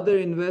other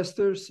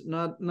investors.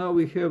 Now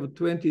we have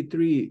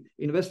 23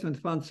 investment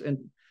funds and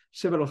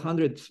several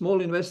hundred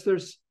small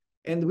investors,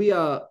 and we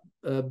are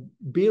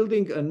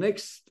building a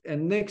next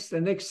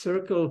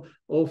circle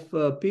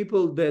of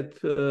people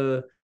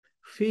that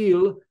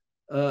feel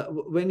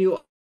when you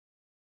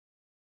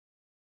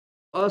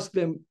ask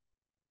them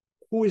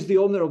who is the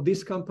owner of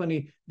this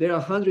company, there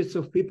are hundreds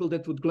of people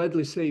that would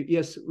gladly say,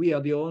 yes, we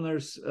are the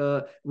owners,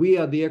 we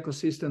are the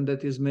ecosystem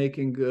that is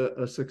making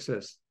a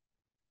success.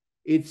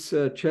 It's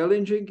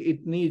challenging.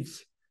 It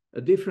needs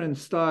different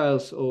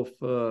styles of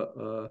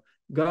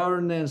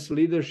governance,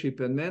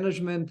 leadership, and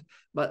management,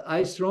 but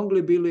I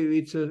strongly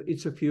believe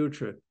it's a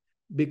future,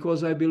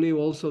 because I believe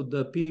also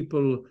the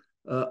people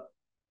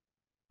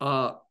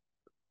are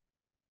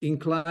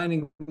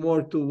inclining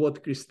more to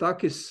what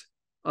Christakis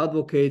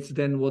advocates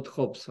than what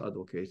Hobbes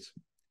advocates.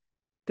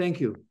 Thank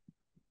you.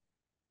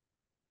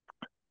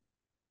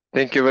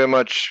 Thank you very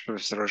much,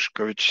 Professor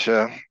Oreskovic.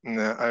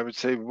 I would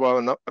say, well,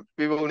 no,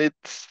 we will need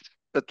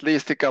at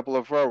least a couple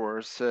of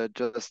hours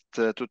just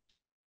to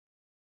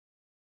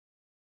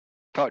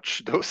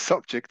touch those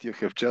subjects you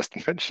have just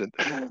mentioned.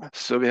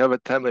 So we have a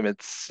time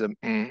limit.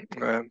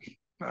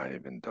 I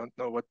even don't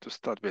know what to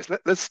start with.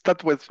 Let's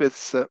start with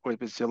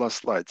your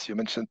last slides. You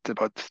mentioned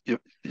about you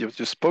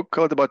spoke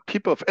a lot about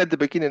people at the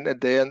beginning,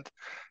 at the end,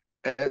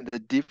 and the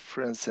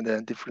difference and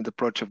the different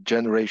approach of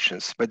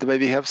generations. By the way,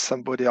 we have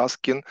somebody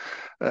asking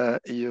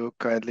you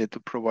kindly to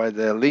provide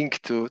a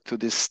link to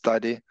this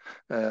study.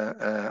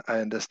 I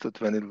understood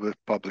when it will be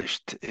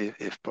published,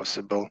 if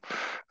possible.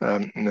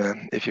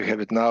 If you have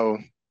it now,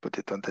 put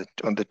it on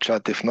the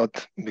chat. If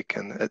not, we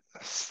can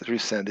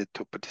resend it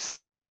to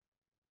participants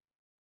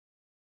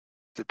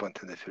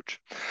in the future.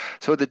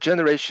 So the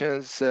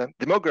generations,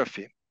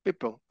 demography,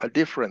 people are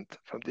different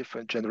from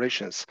different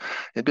generations.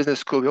 In business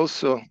school, we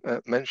also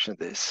mentioned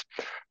this.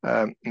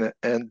 If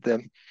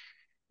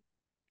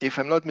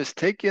I'm not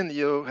mistaken,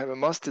 you have a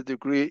master's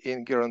degree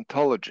in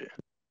gerontology.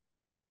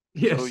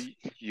 Yes. So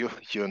you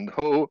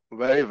know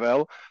very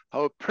well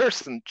how a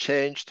person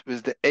changed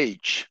with the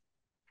age.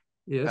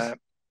 Yes.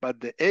 But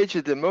the age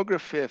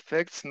demography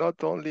affects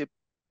not only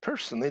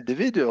person,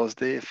 individuals,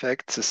 they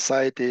affect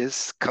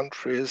societies,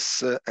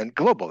 countries, and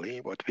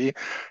globally. What we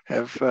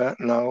have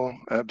now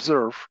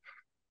observed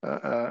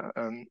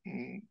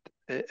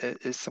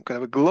is some kind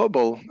of a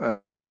global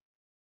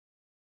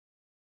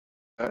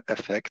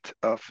effect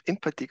of, in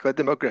particular,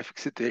 demographic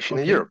situation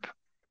in Europe.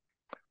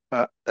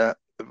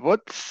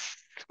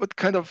 What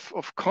kind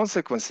of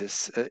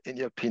consequences, in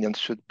your opinion,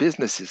 should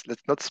businesses,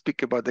 let's not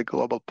speak about the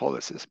global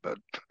policies, but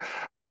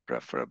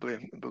preferably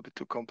it will be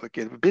too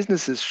complicated,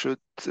 businesses should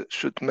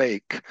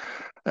make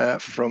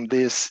from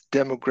these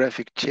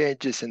demographic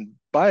changes and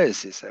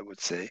biases, I would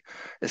say,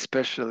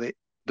 especially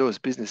those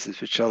businesses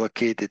which are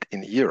located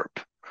in Europe,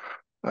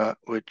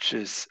 which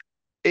is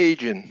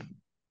aging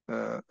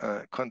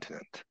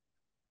continent,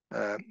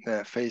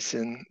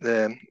 facing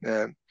the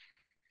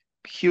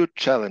huge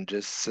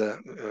challenges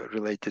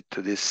related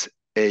to this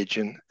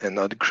aging and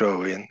not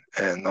growing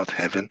and not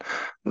having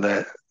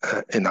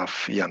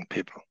enough young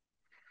people.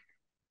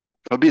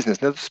 For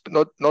business,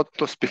 not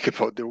to speak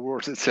about the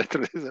wars,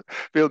 etc. It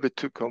will be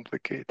too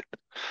complicated.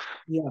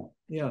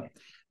 Yeah.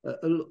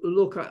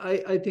 Look,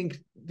 I think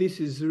this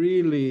is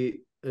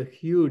really a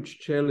huge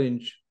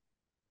challenge,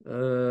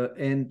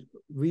 and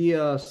we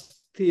are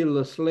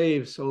still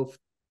slaves of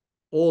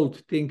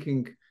old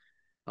thinking.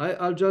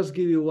 I'll just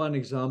give you one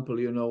example.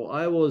 You know,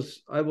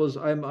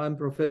 I'm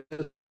professor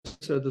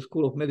at the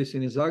School of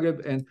Medicine in Zagreb,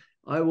 and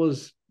I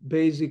was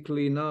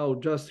basically now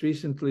just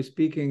recently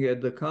speaking at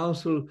the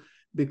council,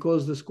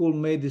 because the school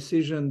made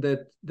decision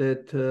that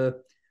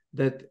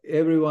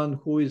everyone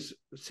who is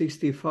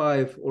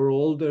 65 or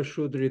older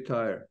should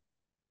retire.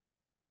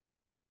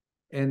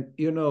 And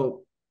you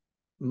know,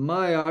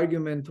 my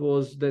argument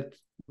was that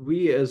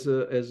we as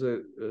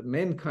a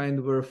mankind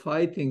were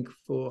fighting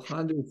for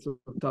hundreds of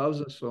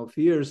thousands of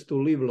years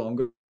to live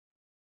longer.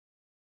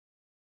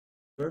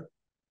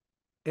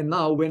 And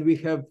now when we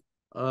have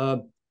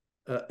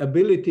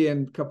ability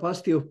and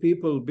capacity of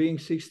people being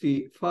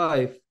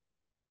 65,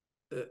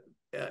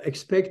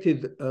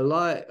 expected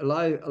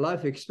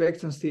life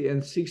expectancy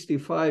and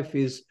 65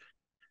 is,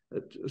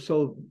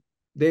 so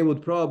they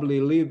would probably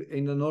live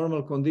in the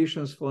normal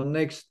conditions for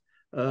next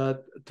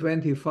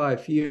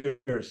 25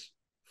 years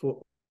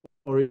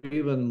or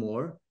even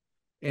more.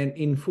 and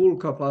in full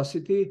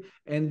capacity,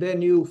 and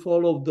then you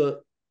follow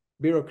the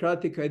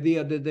bureaucratic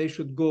idea that they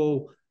should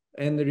go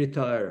and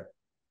retire.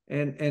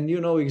 And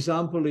you know,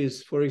 example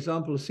is, for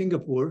example,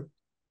 Singapore,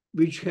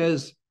 which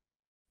has,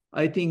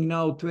 I think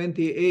now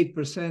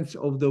 28%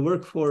 of the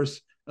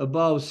workforce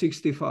above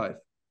 65.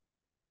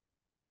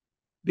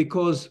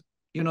 Because,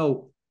 you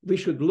know, we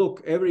should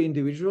look every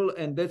individual,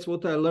 and that's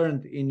what I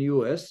learned in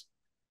US.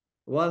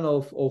 One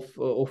of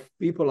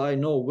people I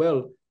know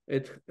well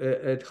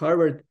at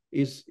Harvard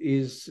is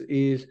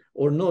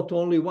or not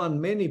only one,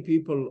 many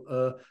people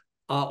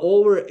are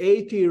over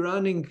 80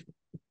 running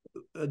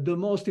the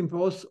most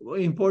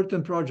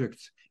important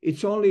projects.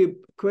 It's only a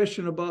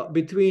question about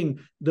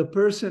between the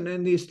person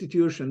and the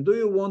institution. Do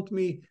you want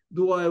me?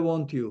 Do I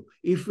want you?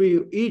 If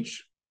we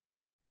each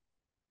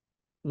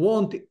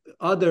want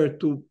other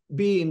to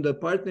be in the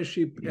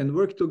partnership and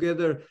work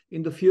together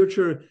in the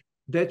future,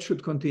 that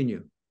should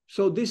continue.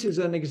 So this is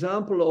an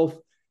example of,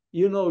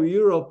 you know,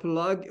 Europe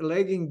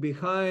lagging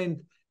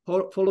behind,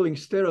 following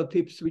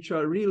stereotypes which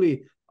are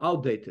really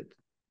outdated.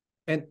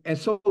 And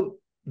so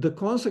the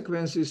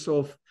consequences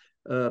of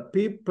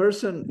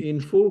person in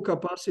full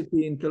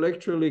capacity,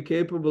 intellectually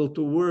capable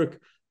to work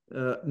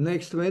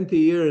next 20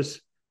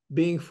 years,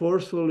 being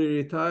forcefully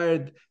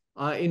retired,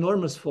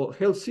 enormous for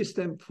health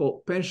system,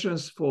 for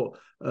pensions, for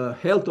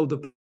health of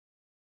the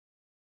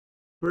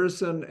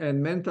person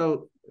and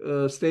mental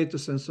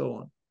status and so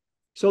on.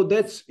 So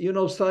that's, you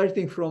know,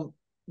 starting from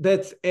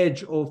that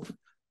edge of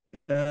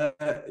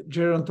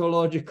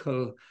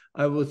gerontological,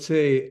 I would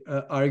say,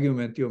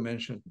 argument you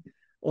mentioned.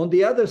 On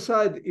the other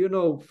side, you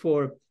know,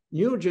 for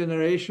new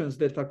generations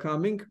that are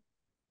coming,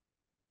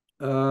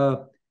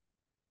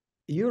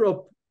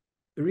 Europe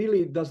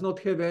really does not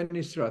have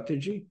any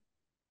strategy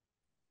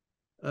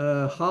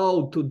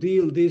how to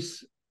deal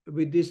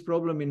with this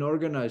problem in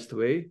organized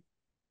way.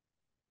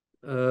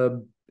 I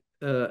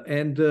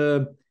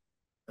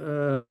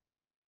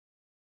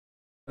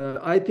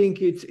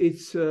think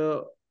it's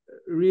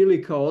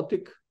really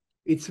chaotic.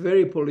 It's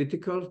very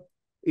political.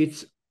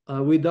 It's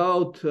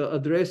without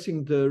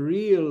addressing the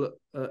real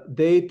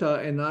data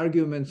and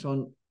arguments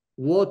on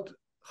what,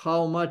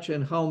 how much,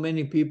 and how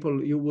many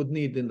people you would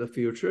need in the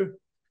future.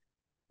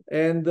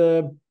 And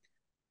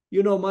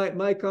you know,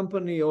 my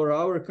company, or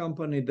our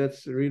company,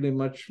 that's really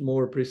much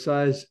more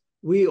precise.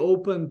 We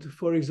opened,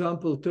 for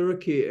example,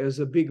 Turkey as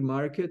a big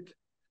market.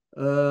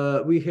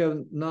 We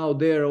have now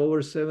there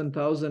over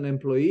 7,000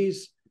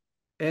 employees.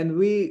 And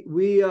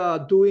we are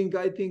doing,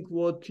 I think,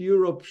 what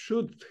Europe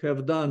should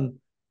have done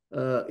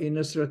in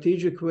a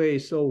strategic way.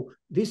 So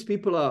these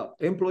people are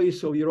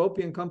employees of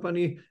European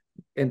company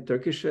and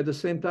Turkish at the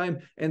same time,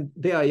 and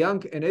they are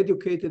young and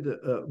educated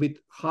with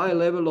high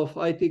level of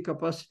IT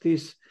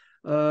capacities.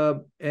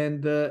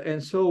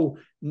 And so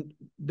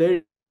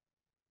there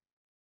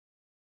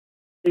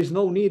is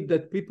no need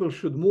that people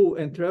should move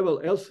and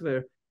travel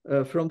elsewhere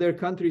from their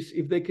countries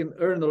if they can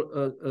earn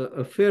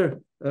a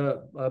fair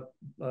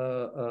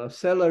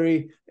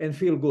salary and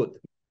feel good.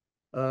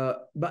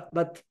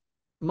 But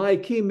my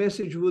key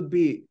message would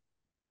be,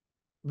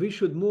 we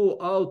should move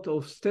out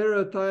of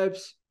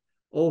stereotypes,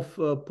 of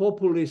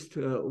populist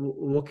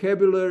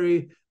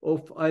vocabulary,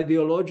 of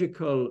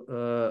ideological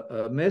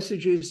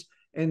messages,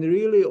 and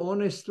really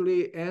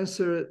honestly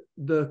answer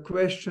the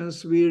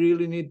questions we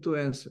really need to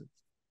answer.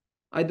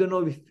 I don't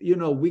know if, you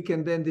know, we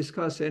can then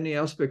discuss any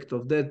aspect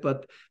of that,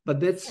 but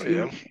that's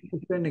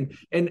understanding.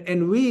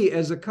 And we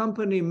as a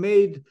company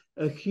made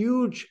a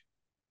huge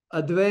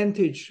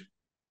advantage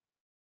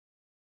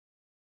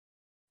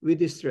with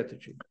this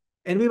strategy.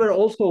 And we were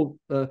also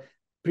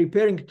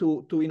preparing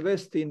to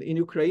invest in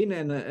Ukraine,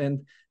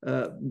 and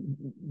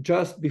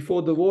just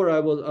before the war, I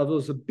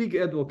was a big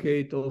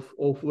advocate of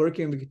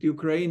working with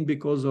Ukraine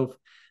because of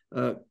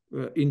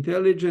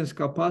intelligence,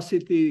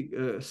 capacity,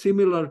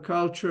 similar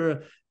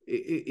culture.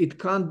 It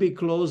can't be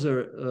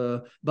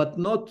closer, but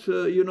not,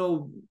 you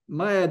know,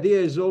 my idea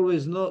is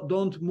always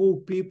don't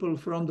move people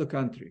from the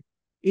country,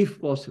 if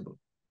possible.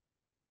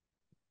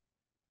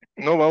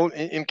 No, well,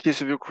 in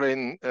case of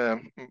Ukraine,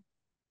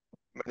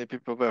 many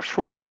people were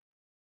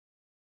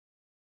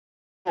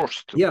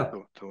forced to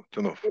move.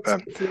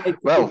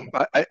 Well,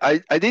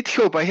 I did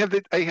hope. I have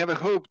a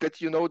hope that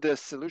you know the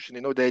solution.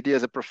 You know the idea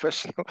as a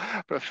professional,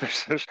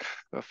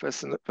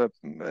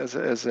 as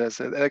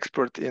an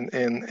expert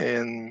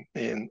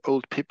in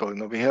old people. You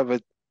know, we have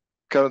a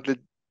currently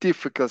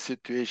difficult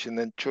situation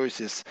and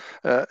choices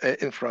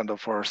in front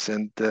of us,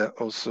 and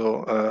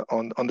also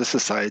on the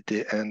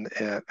society and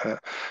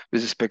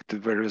with respect to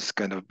various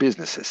kind of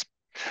businesses.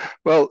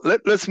 Well,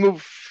 let's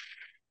move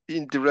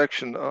in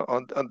direction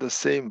on the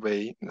same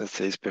way, let's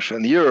say, especially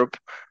in Europe.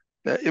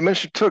 You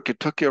mentioned Turkey.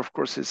 Turkey, of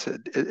course, is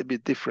a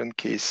bit different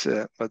case,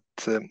 but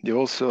you're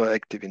also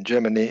active in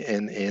Germany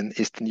and in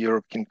Eastern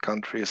European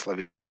countries,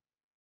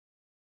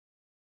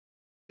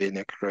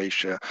 Slovenia,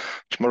 Croatia,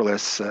 it's more or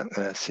less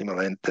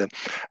similar. And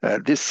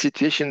this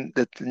situation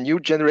that the new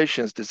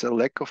generations, there's a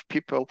lack of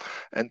people,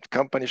 and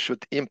companies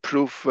should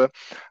improve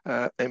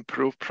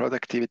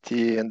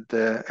productivity and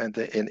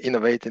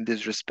innovate in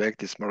this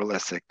respect is more or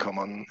less a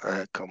common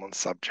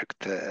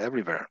subject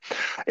everywhere.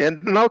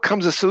 And now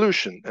comes a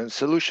solution, and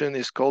solution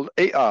is called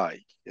AI.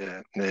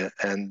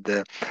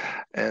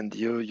 And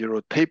you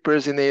wrote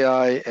papers in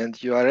AI,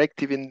 and you are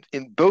active in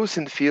both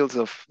in fields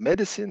of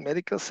medicine,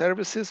 medical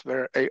services,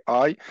 where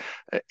AI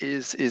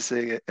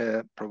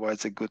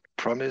provides a good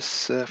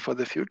promise for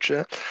the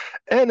future,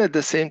 and at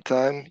the same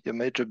time your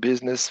major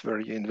business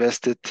where you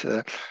invested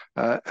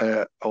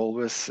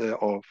always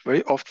or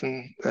very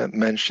often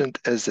mentioned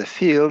as a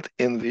field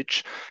in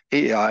which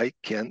AI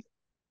can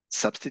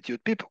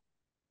substitute people.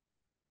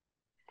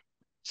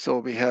 So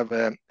we have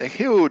a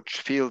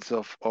huge fields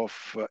of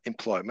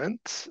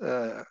employment,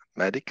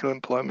 medical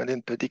employment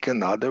in particular,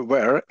 and other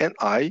where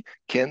AI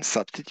can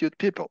substitute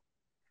people.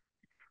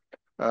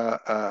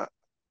 How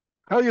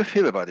do you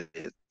feel about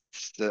it?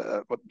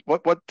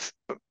 What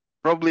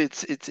probably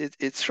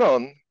it's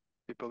wrong.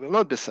 People will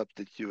not be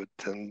substitute,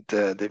 and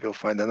they will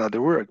find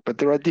another work. But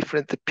there are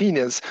different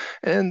opinions,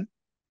 and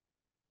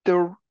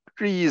there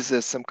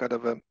is some kind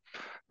of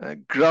a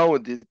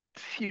grounded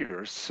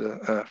fears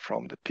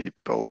from the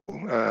people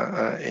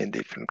in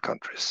different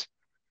countries.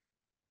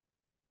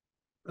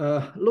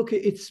 Look,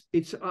 it's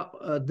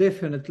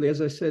definitely,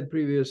 as I said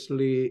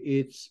previously,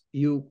 it's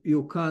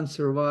you can't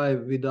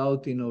survive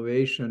without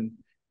innovation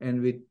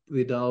and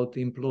without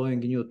employing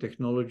new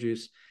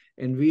technologies,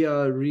 and we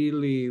are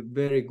really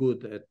very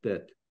good at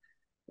that.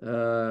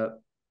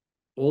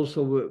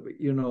 Also,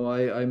 you know,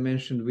 I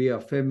mentioned we are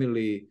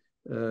family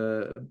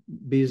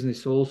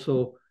business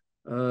also.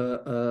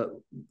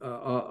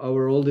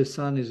 Our oldest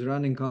son is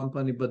running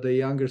company, but the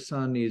younger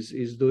son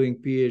is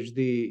doing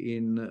PhD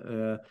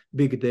in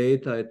big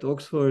data at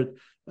Oxford.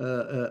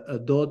 A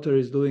daughter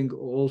is doing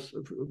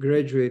also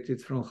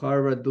graduated from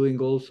Harvard,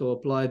 doing also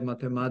applied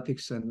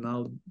mathematics, and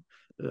now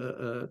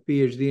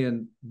PhD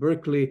in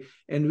Berkeley.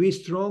 And we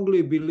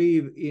strongly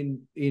believe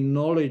in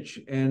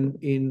knowledge and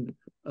in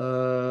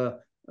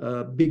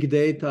big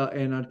data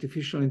and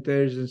artificial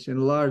intelligence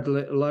and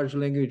large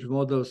language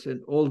models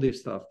and all this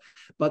stuff.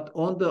 But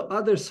on the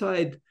other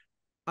side,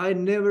 I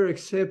never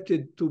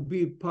accepted to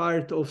be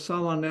part of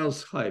someone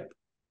else's hype.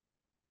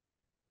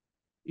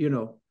 You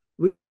know,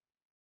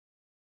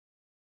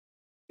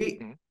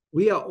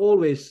 we are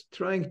always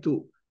trying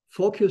to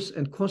focus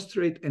and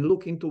concentrate and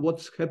look into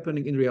what's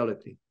happening in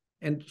reality.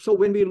 And so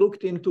when we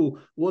looked into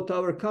what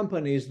our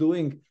company is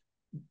doing,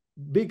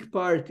 big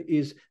part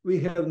is we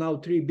have now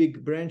 3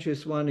 big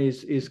branches. One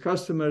is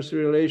customers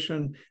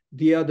relation,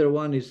 the other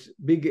one is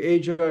big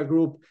HR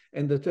group,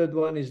 and the third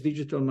one is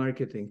digital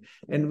marketing.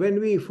 And when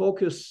we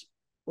focus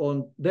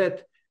on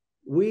that,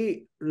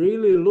 we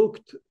really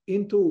looked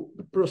into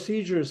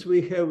procedures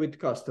we have with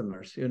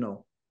customers, you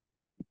know,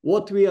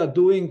 what we are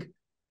doing,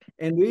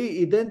 and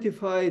we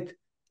identified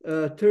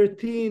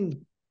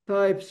 13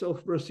 types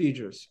of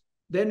procedures.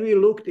 Then we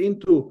looked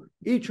into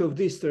each of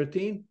these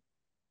 13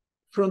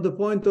 from the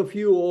point of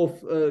view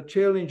of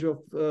challenge of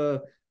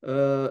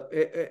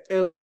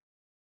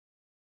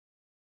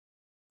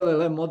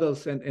LLM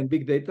models and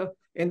big data.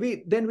 And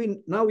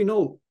now we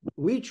know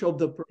which of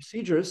the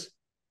procedures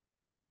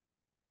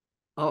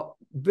are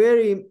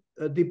very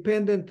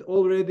dependent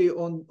already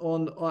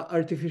on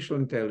artificial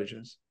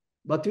intelligence.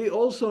 But we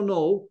also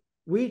know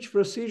which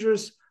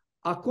procedures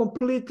are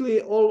completely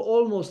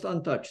almost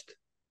untouched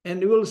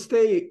and will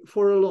stay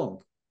for a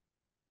long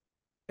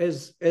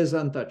as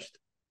untouched.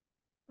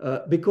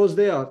 Because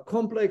they are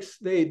complex,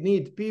 they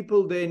need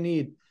people, they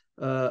need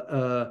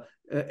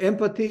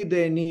empathy,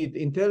 they need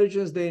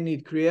intelligence, they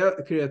need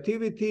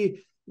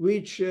creativity,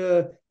 which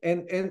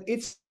and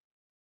it's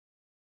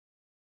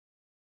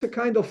a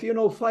kind of, you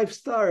know,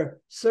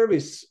 5-star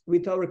service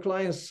with our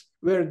clients,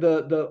 where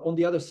the on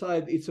the other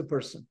side it's a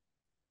person,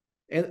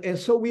 and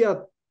so we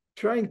are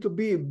trying to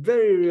be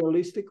very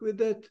realistic with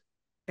that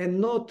and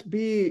not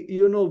be,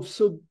 you know,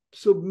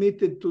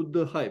 submitted to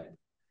the hype.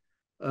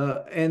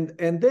 And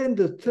then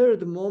the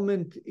third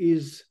moment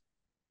is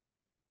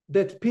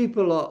that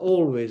people are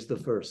always the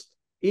first.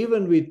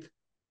 Even with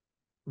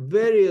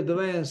very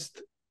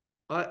advanced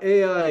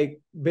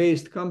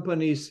AI-based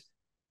companies,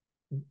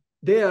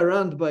 they are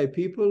run by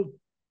people.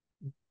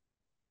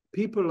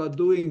 People are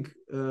doing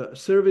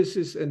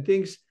services and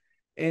things.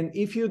 And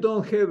if you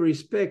don't have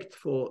respect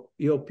for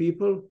your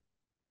people,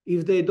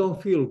 if they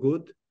don't feel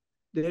good,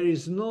 there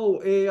is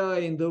no AI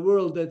in the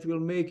world that will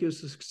make you a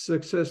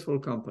successful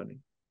company.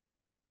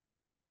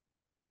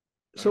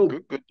 So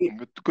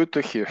good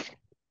to hear.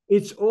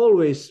 It's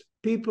always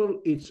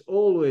people, it's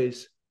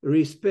always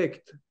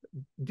respect,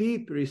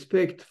 deep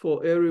respect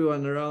for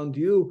everyone around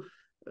you.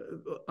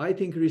 I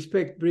think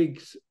respect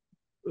brings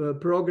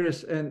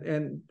progress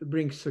and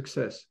brings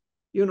success.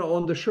 You know,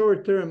 on the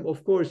short term,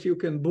 of course, you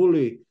can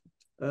bully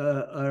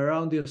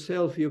around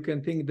yourself. You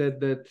can think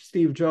that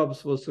Steve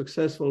Jobs was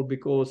successful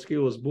because he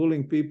was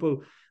bullying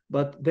people.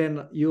 but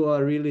then you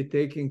are really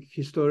taking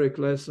historic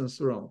lessons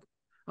wrong.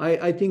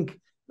 I think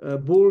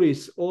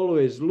bullies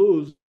always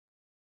lose.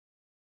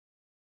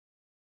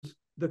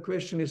 The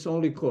question is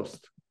only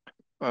cost.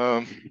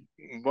 Well,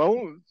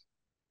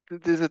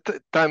 there's a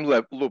time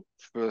loop,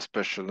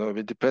 especially.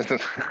 It depends on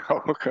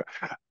how,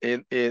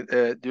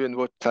 during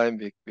what time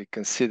we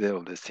consider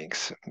all these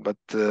things. But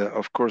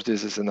of course,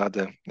 this is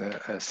another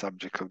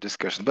subject of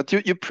discussion. But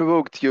you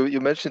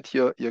mentioned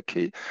your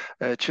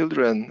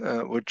children,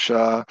 which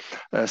are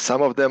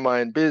some of them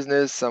are in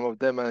business, some of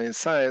them are in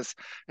science,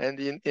 and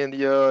in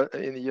your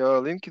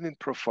LinkedIn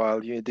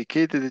profile, you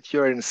indicated that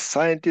you are a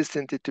scientist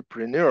and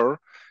entrepreneur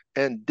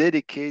and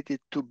dedicated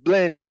to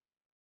blend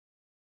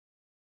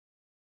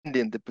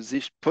in the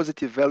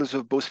positive values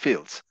of both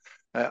fields.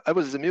 I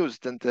was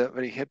amused and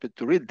very happy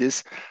to read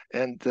this,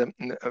 and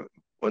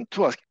want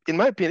to ask. In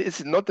my opinion,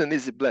 it's not an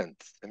easy blend.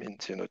 I mean,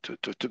 to do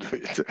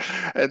it,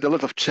 and a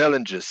lot of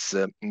challenges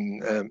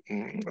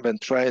when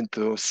trying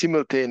to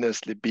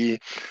simultaneously be,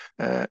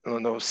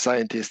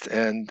 scientist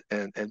and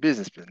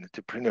businessman,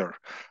 entrepreneur.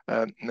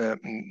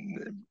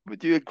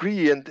 Would you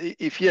agree? And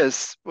if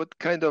yes, what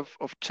kind of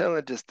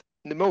challenges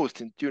the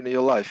most during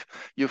your life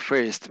you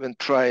faced when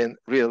trying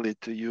really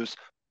to use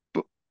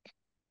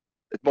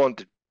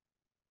advantages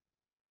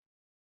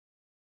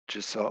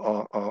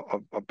or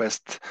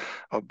best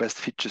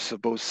features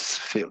of both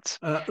fields?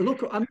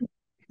 Look, I mean,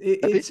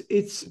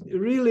 it's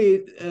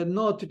really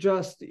not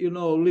just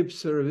lip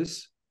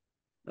service.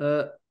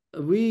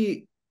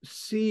 We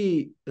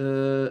see,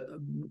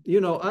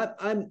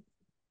 I'm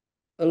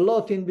a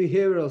lot in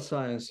behavioral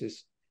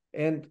sciences,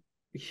 and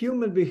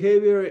human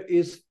behavior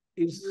is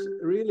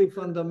really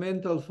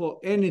fundamental for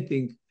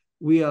anything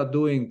we are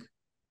doing.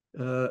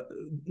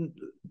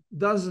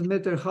 Doesn't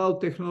matter how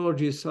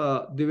technologies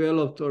are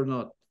developed or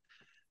not,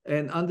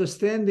 and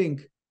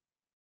understanding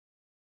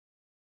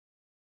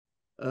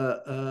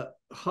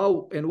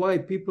how and why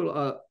people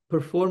are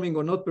performing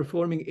or not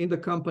performing in the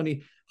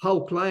company,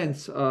 how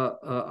clients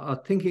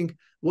are thinking,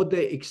 what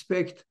they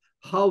expect,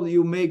 how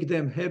you make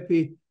them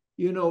happy.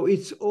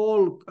 It's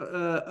all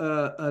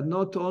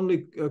not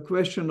only a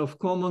question of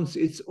commons,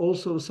 it's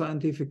also a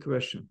scientific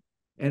question.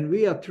 And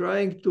we are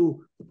trying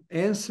to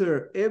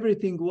answer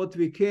everything what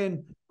we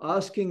can,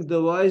 asking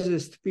the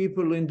wisest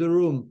people in the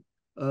room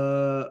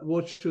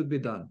what should be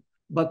done.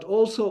 But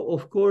also,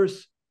 of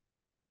course,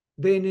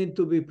 they need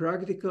to be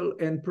practical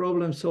and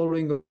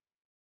problem-solving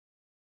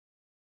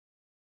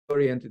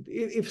oriented.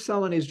 If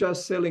someone is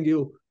just selling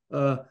you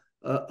a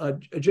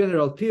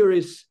general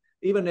theories,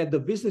 even at the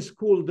business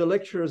school, the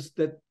lecturers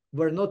that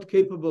were not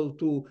capable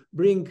to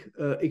bring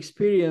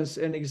experience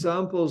and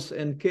examples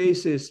and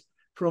cases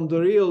from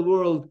the real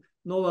world,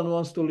 no one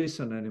wants to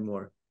listen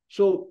anymore.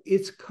 So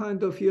it's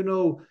kind of,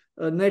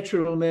 a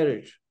natural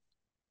marriage.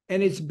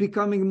 And it's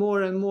becoming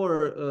more and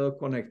more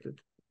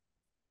connected.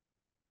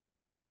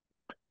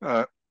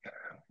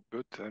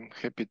 Good. I'm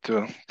happy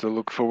to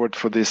look forward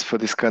for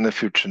this kind of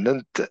future.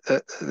 And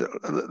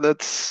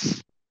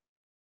let's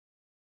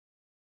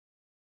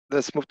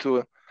move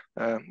to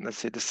let's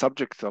say the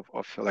subject of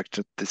your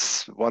lecture,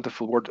 this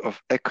wonderful word of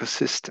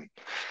ecosystem.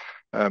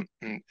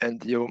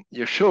 And you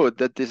showed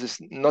that this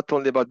is not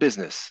only about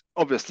business.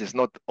 Obviously, it's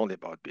not only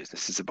about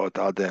business. It's about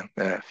other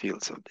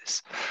fields of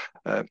this.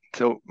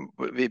 So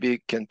we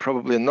can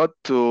probably not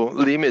to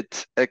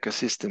limit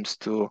ecosystems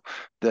to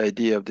the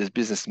idea of this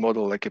business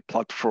model like a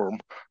platform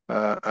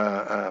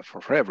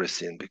for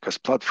everything, because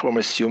platform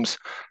assumes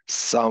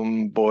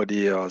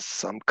somebody or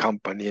some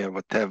company or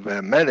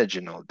whatever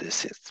managing all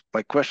this.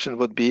 My question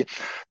would be,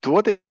 to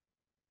what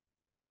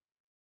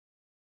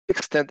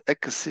extent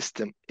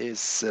ecosystem is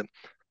some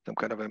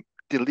kind of a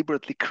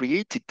deliberately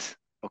created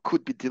or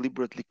could be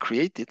deliberately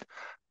created,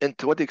 and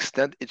to what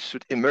extent it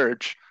should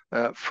emerge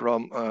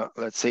from,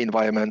 let's say,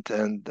 environment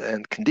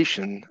and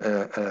condition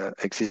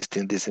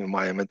existing in this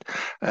environment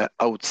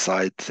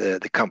outside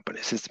the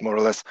companies. It's more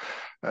or less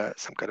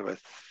some kind of a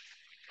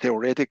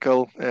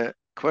theoretical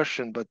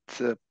question, but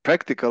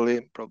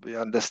practically probably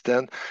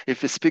understand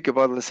if we speak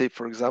about, let's say,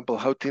 for example,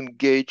 how to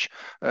engage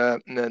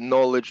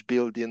knowledge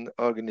building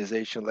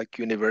organization like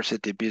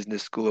university,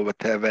 business school, or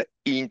whatever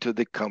into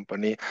the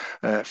company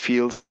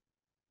fields,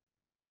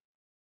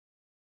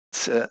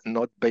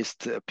 not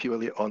based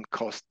purely on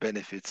cost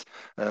benefits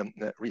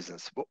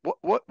reasons.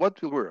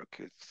 What will work?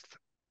 It's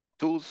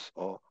tools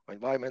or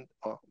environment,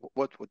 or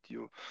what would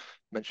you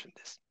mention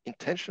this?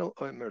 Intentional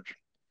or emergent?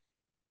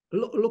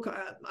 Look,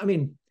 I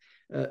mean,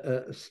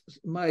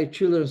 my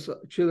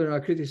children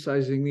are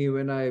criticizing me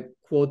when I'm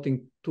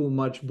quoting too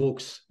much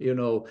books,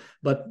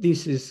 but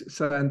this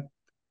is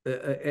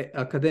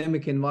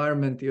academic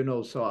environment,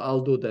 so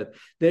I'll do that.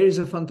 There is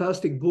a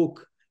fantastic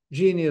book,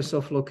 Genius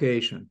of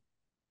Location.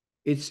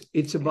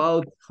 It's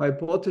about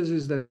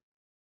hypothesis that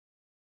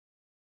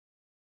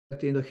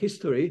in the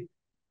history,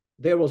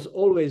 there was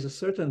always a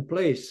certain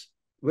place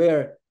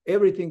where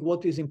everything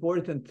what is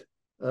important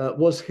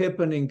was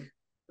happening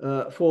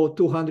for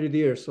 200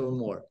 years or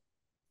more.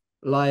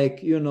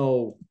 Like,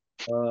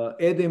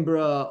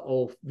 Edinburgh,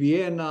 of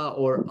Vienna,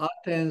 or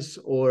Athens,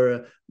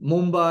 or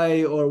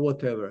Mumbai, or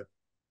whatever,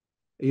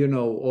 you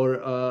know, or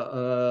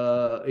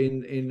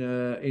in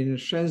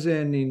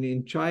Shenzhen,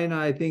 in China,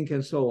 I think,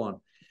 and so on.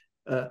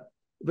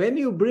 When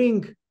you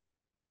bring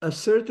a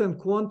certain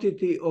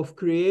quantity of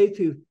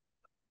creative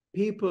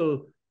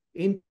people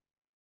into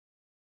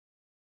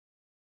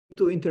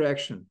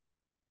interaction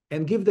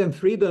and give them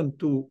freedom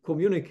to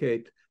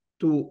communicate,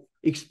 to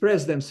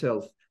express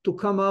themselves, to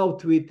come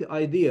out with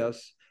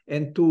ideas,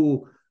 and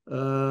to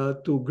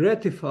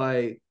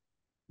gratify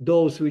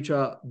those which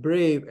are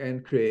brave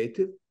and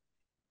creative,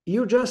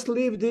 you just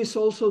leave this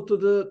also to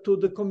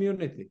the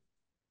community,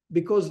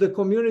 because the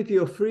community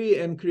of free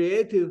and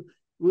creative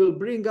will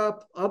bring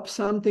up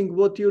something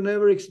what you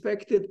never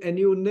expected and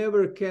you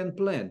never can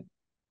plan.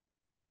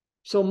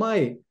 So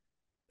my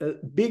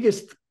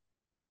biggest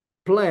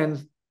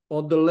plan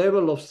on the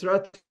level of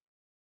strategy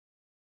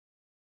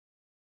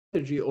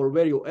or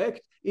where you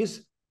act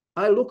is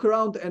I look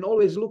around and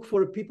always look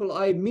for people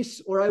I miss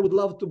or I would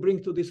love to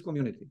bring to this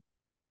community,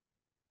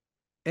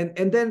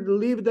 and then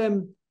leave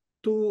them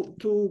to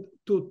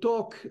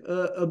talk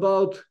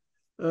about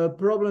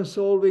problem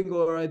solving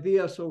or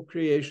ideas of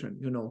creation,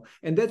 you know.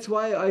 And that's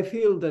why I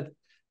feel that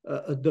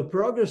the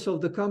progress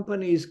of the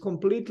company is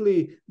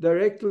completely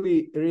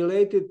directly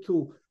related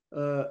to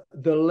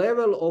the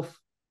level of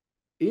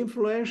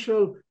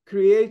influential,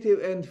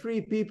 creative, and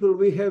free people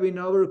we have in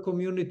our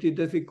community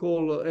that we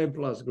call M+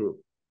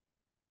 group.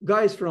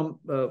 Guys from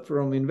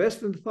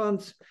investment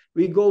funds,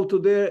 we go to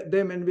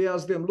them and we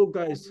ask them, look,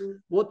 guys,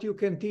 what you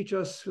can teach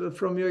us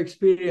from your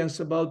experience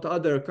about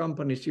other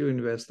companies you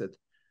invested?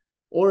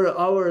 Or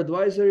our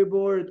advisory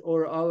board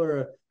or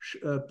our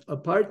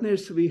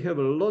partners, we have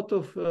a lot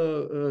of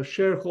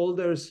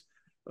shareholders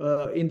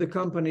in the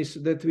companies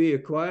that we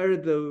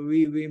acquired.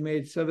 We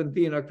made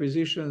 17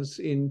 acquisitions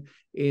in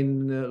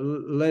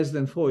less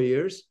than 4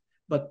 years,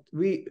 but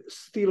we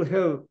still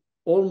have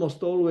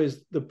almost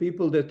always the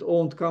people that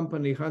owned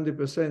company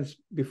 100%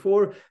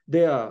 before.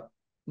 They are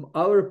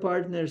our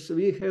partners.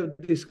 We have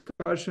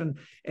discussion,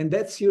 and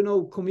that's, you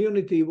know,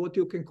 community, what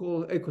you can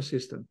call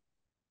ecosystem.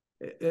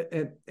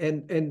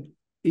 And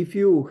if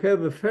you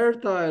have a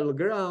fertile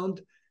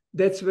ground,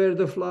 that's where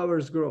the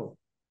flowers grow.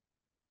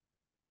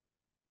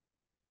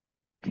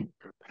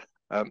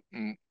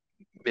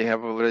 We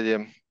have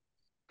already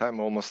time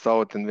almost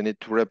out and we need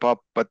to wrap up,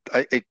 but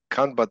I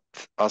can't but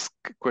ask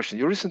a question.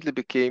 You recently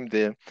became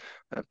the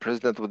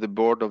president of the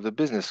board of the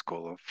business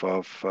school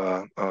of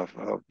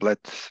Bled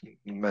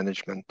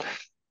management.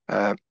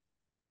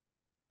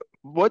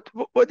 What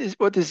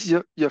is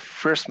your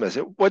first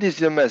message? What is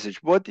your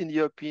message? What, in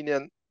your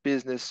opinion,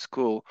 business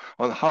school,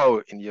 on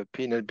how, in your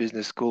opinion,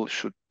 business school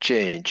should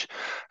change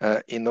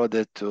in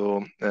order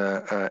to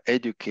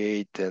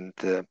educate and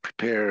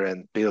prepare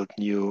and build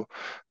new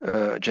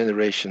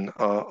generation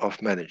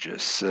of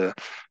managers,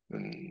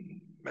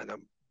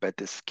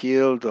 better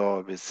skilled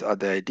or with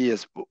other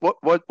ideas?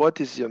 What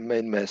is your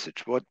main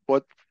message? What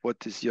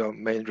is your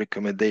main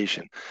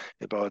recommendation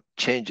about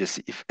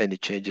changes, if any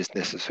changes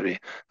necessary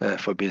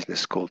for business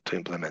school to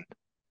implement?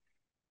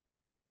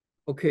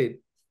 Okay,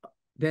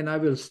 then I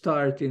will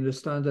start in the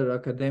standard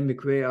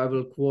academic way. I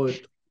will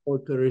quote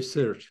the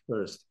research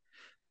first.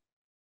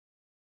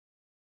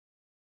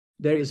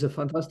 There is a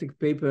fantastic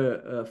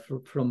paper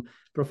from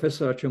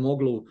Professor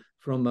Acemoglu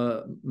from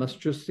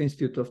Massachusetts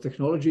Institute of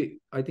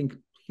Technology. I think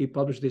he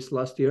published this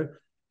last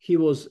year. He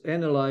was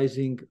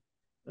analyzing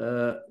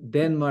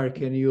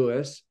Denmark and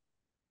US,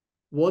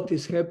 what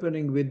is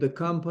happening with the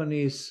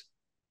companies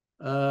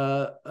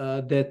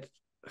that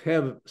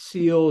have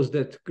CEOs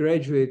that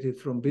graduated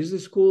from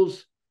business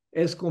schools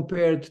as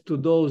compared to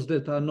those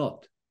that are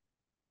not.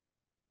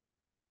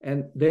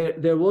 And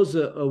there was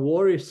a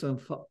worrisome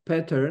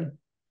pattern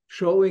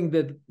showing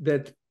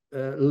that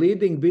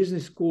leading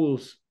business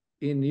schools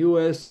in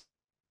US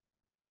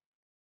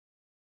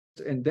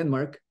and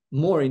Denmark,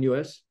 more in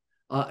US,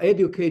 are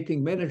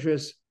educating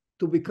managers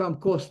to become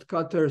cost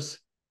cutters,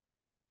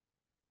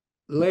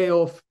 lay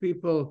off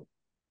people,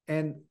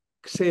 and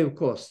save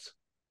costs.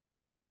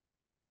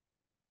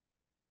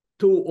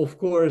 To, of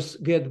course,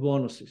 get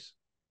bonuses.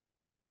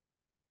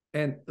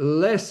 And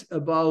less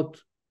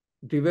about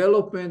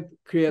development,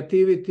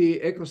 creativity,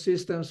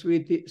 ecosystems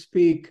we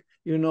speak,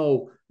 you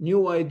know,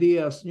 new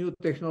ideas, new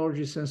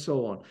technologies, and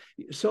so on.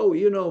 So,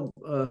 you know,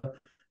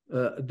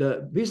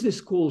 the business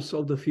schools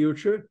of the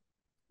future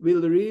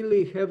will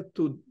really have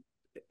to,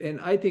 and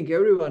I think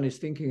everyone is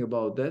thinking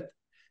about that,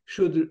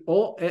 should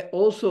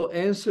also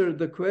answer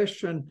the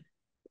question,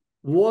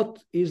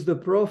 what is the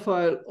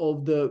profile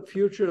of the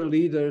future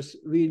leaders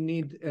we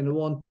need and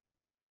want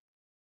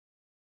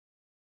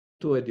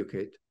to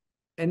educate?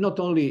 And not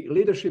only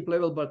leadership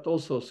level, but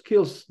also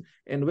skills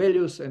and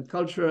values and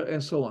culture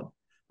and so on.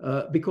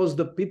 Because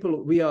the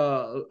people we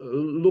are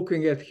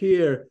looking at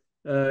here,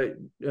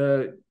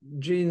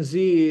 Gen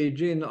Z,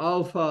 Gen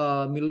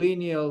Alpha,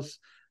 millennials,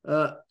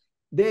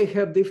 they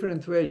have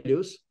different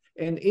values,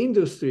 and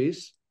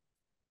industries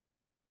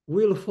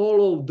will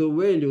follow the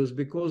values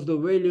because the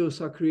values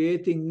are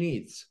creating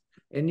needs.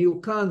 And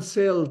you can't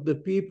sell the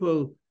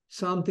people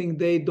something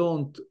they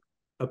don't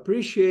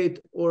appreciate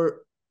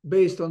or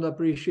based on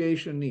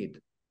appreciation need.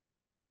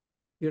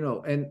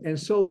 And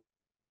so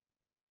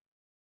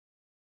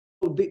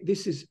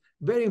this is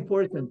very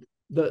important.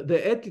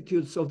 The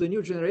attitudes of the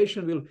new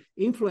generation will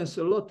influence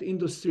a lot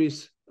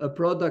industries,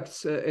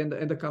 products, and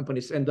the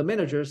companies. And the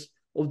managers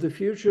of the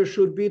future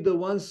should be the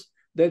ones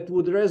that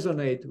would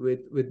resonate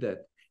with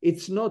that.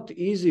 It's not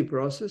easy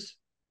process.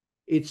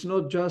 It's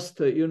not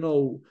just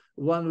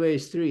one-way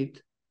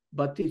street,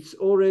 but it's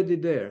already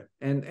there.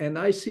 And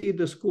I see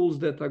the schools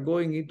that are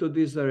going into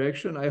this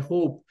direction. I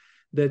hope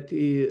that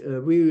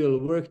we will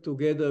work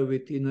together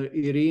with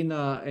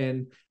Irina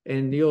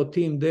and your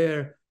team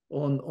there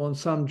on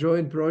some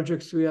joint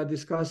projects we are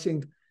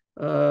discussing.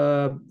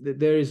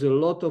 There is a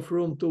lot of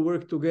room to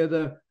work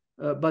together,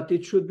 but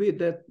it should be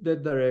that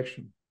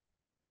direction.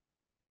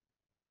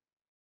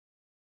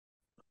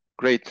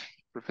 Great.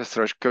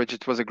 Professor Oreskovic,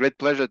 it was a great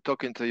pleasure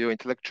talking to you.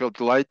 Intellectual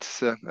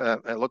delights, a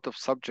lot of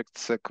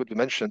subjects could be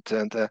mentioned,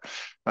 and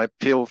I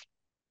feel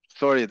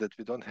sorry that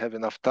we don't have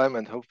enough time,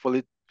 and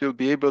hopefully we'll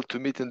be able to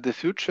meet in the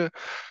future.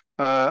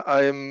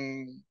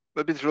 I'm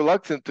a bit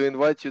reluctant to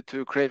invite you to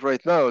Ukraine right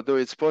now, though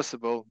it's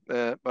possible,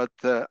 but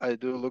I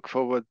do look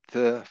forward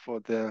for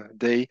the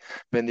day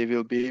when you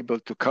will be able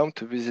to come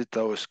to visit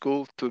our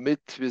school, to meet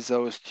with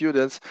our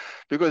students,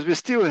 because we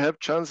still have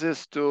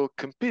chances to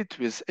compete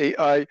with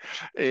AI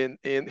in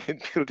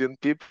building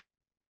people.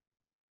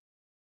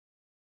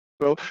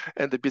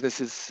 And the business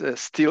is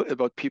still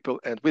about people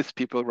and with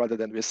people rather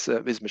than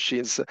with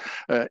machines,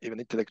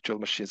 even intellectual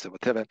machines or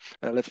whatever.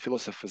 Let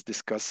philosophers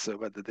discuss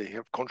whether they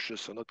have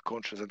conscious or not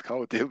conscious and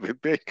how they will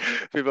be.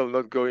 We will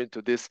not go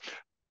into this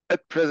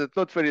at present,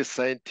 not very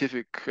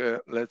scientific,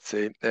 let's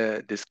say,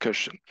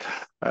 discussion,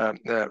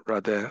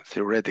 rather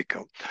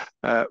theoretical.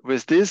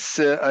 With this,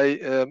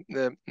 I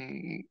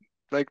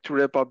like to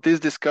wrap up this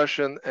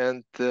discussion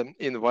and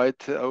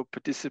invite our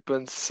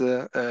participants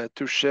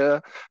to share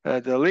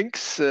the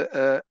links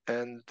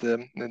and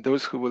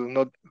those who will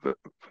not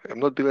have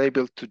not been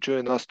able to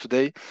join us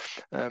today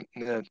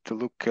to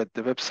look at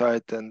the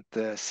website and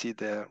see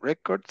the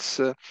records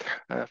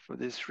for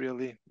this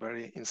really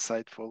very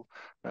insightful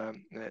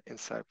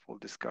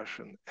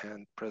discussion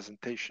and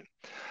presentation.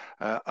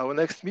 Our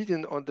next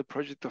meeting on the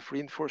project of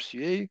Reinforce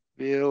UA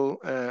will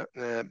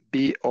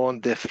be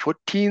on the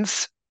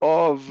 14th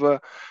of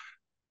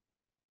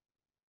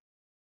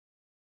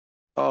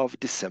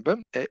December.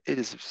 It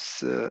is,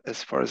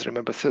 as far as I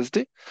remember,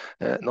 Thursday,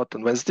 not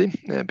on Wednesday,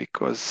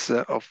 because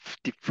of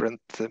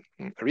different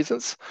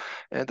reasons.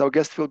 And our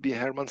guest will be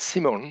Herman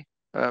Simon.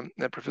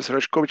 Professor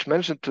Oreskovic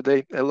mentioned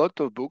today a lot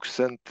of books,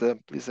 and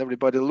please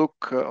everybody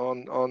look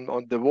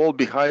on the wall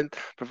behind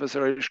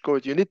Professor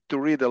Oreskovic. You need to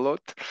read a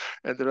lot,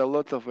 and there are a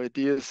lot of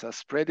ideas are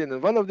spreading.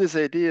 And one of these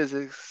ideas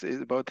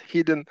is about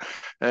hidden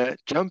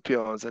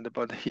champions and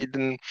about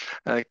hidden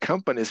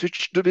companies,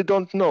 which we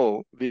don't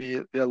know.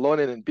 We are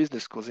learning in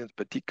business schools in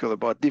particular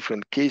about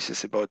different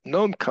cases, about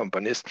known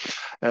companies,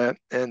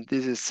 and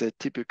this is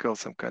typical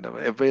some kind of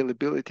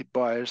availability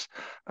bias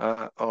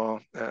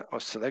or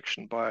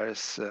selection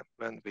bias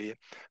when we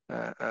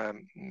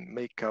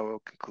make our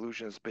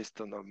conclusions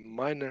based on a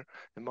minor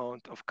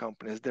amount of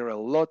companies. There are a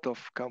lot of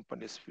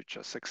companies which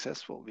are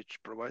successful, which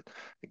provide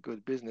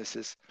good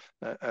businesses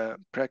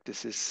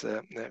practices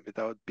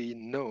without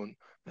being known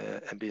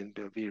and being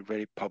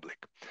very public.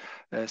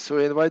 So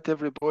I invite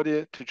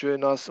everybody to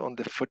join us on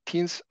the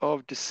 14th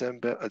of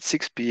December at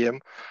 6 p.m.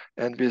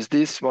 And with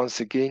this, once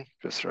again,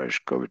 Professor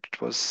Oreskovic,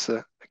 it was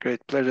a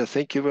great pleasure.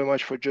 Thank you very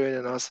much for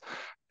joining us.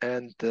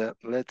 And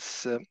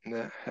let's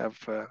have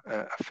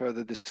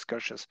further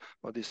discussions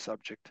on this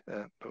subject,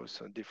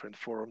 both on different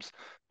forums.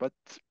 But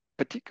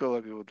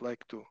particularly, we would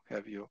like to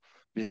have you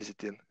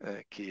visiting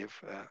Kiev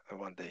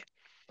one day.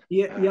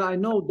 Yeah, I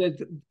know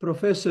that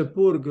Professor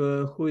Purg,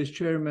 who is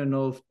chairman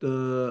of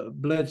the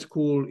Bled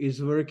School,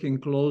 is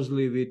working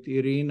closely with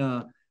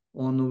Irina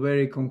on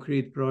very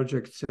concrete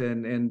projects,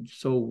 and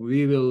so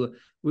we will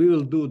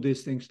do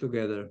these things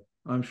together,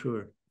 I'm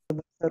sure.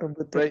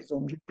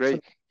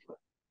 Great.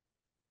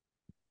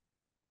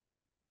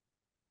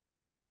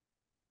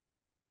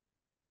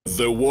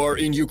 The war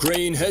in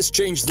Ukraine has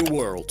changed the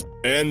world,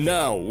 and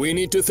now we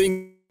need to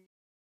think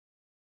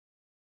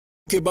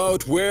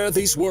about where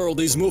this world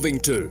is moving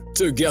to,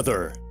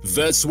 together.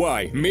 That's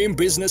why MIM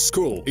Business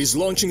School is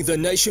launching the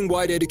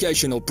nationwide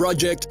educational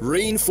project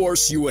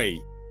Reinforce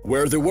UA,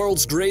 where the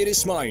world's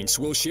greatest minds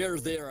will share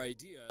their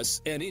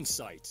ideas and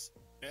insights.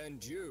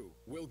 And you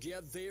will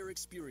get their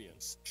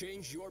experience,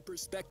 change your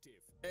perspective,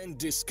 and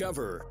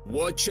discover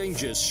what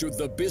changes should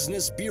the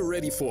business be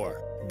ready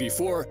for,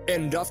 before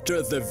and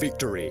after the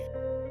victory.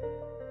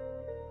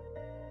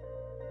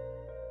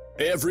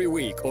 Every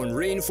week on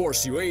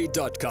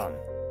reinforceua.com.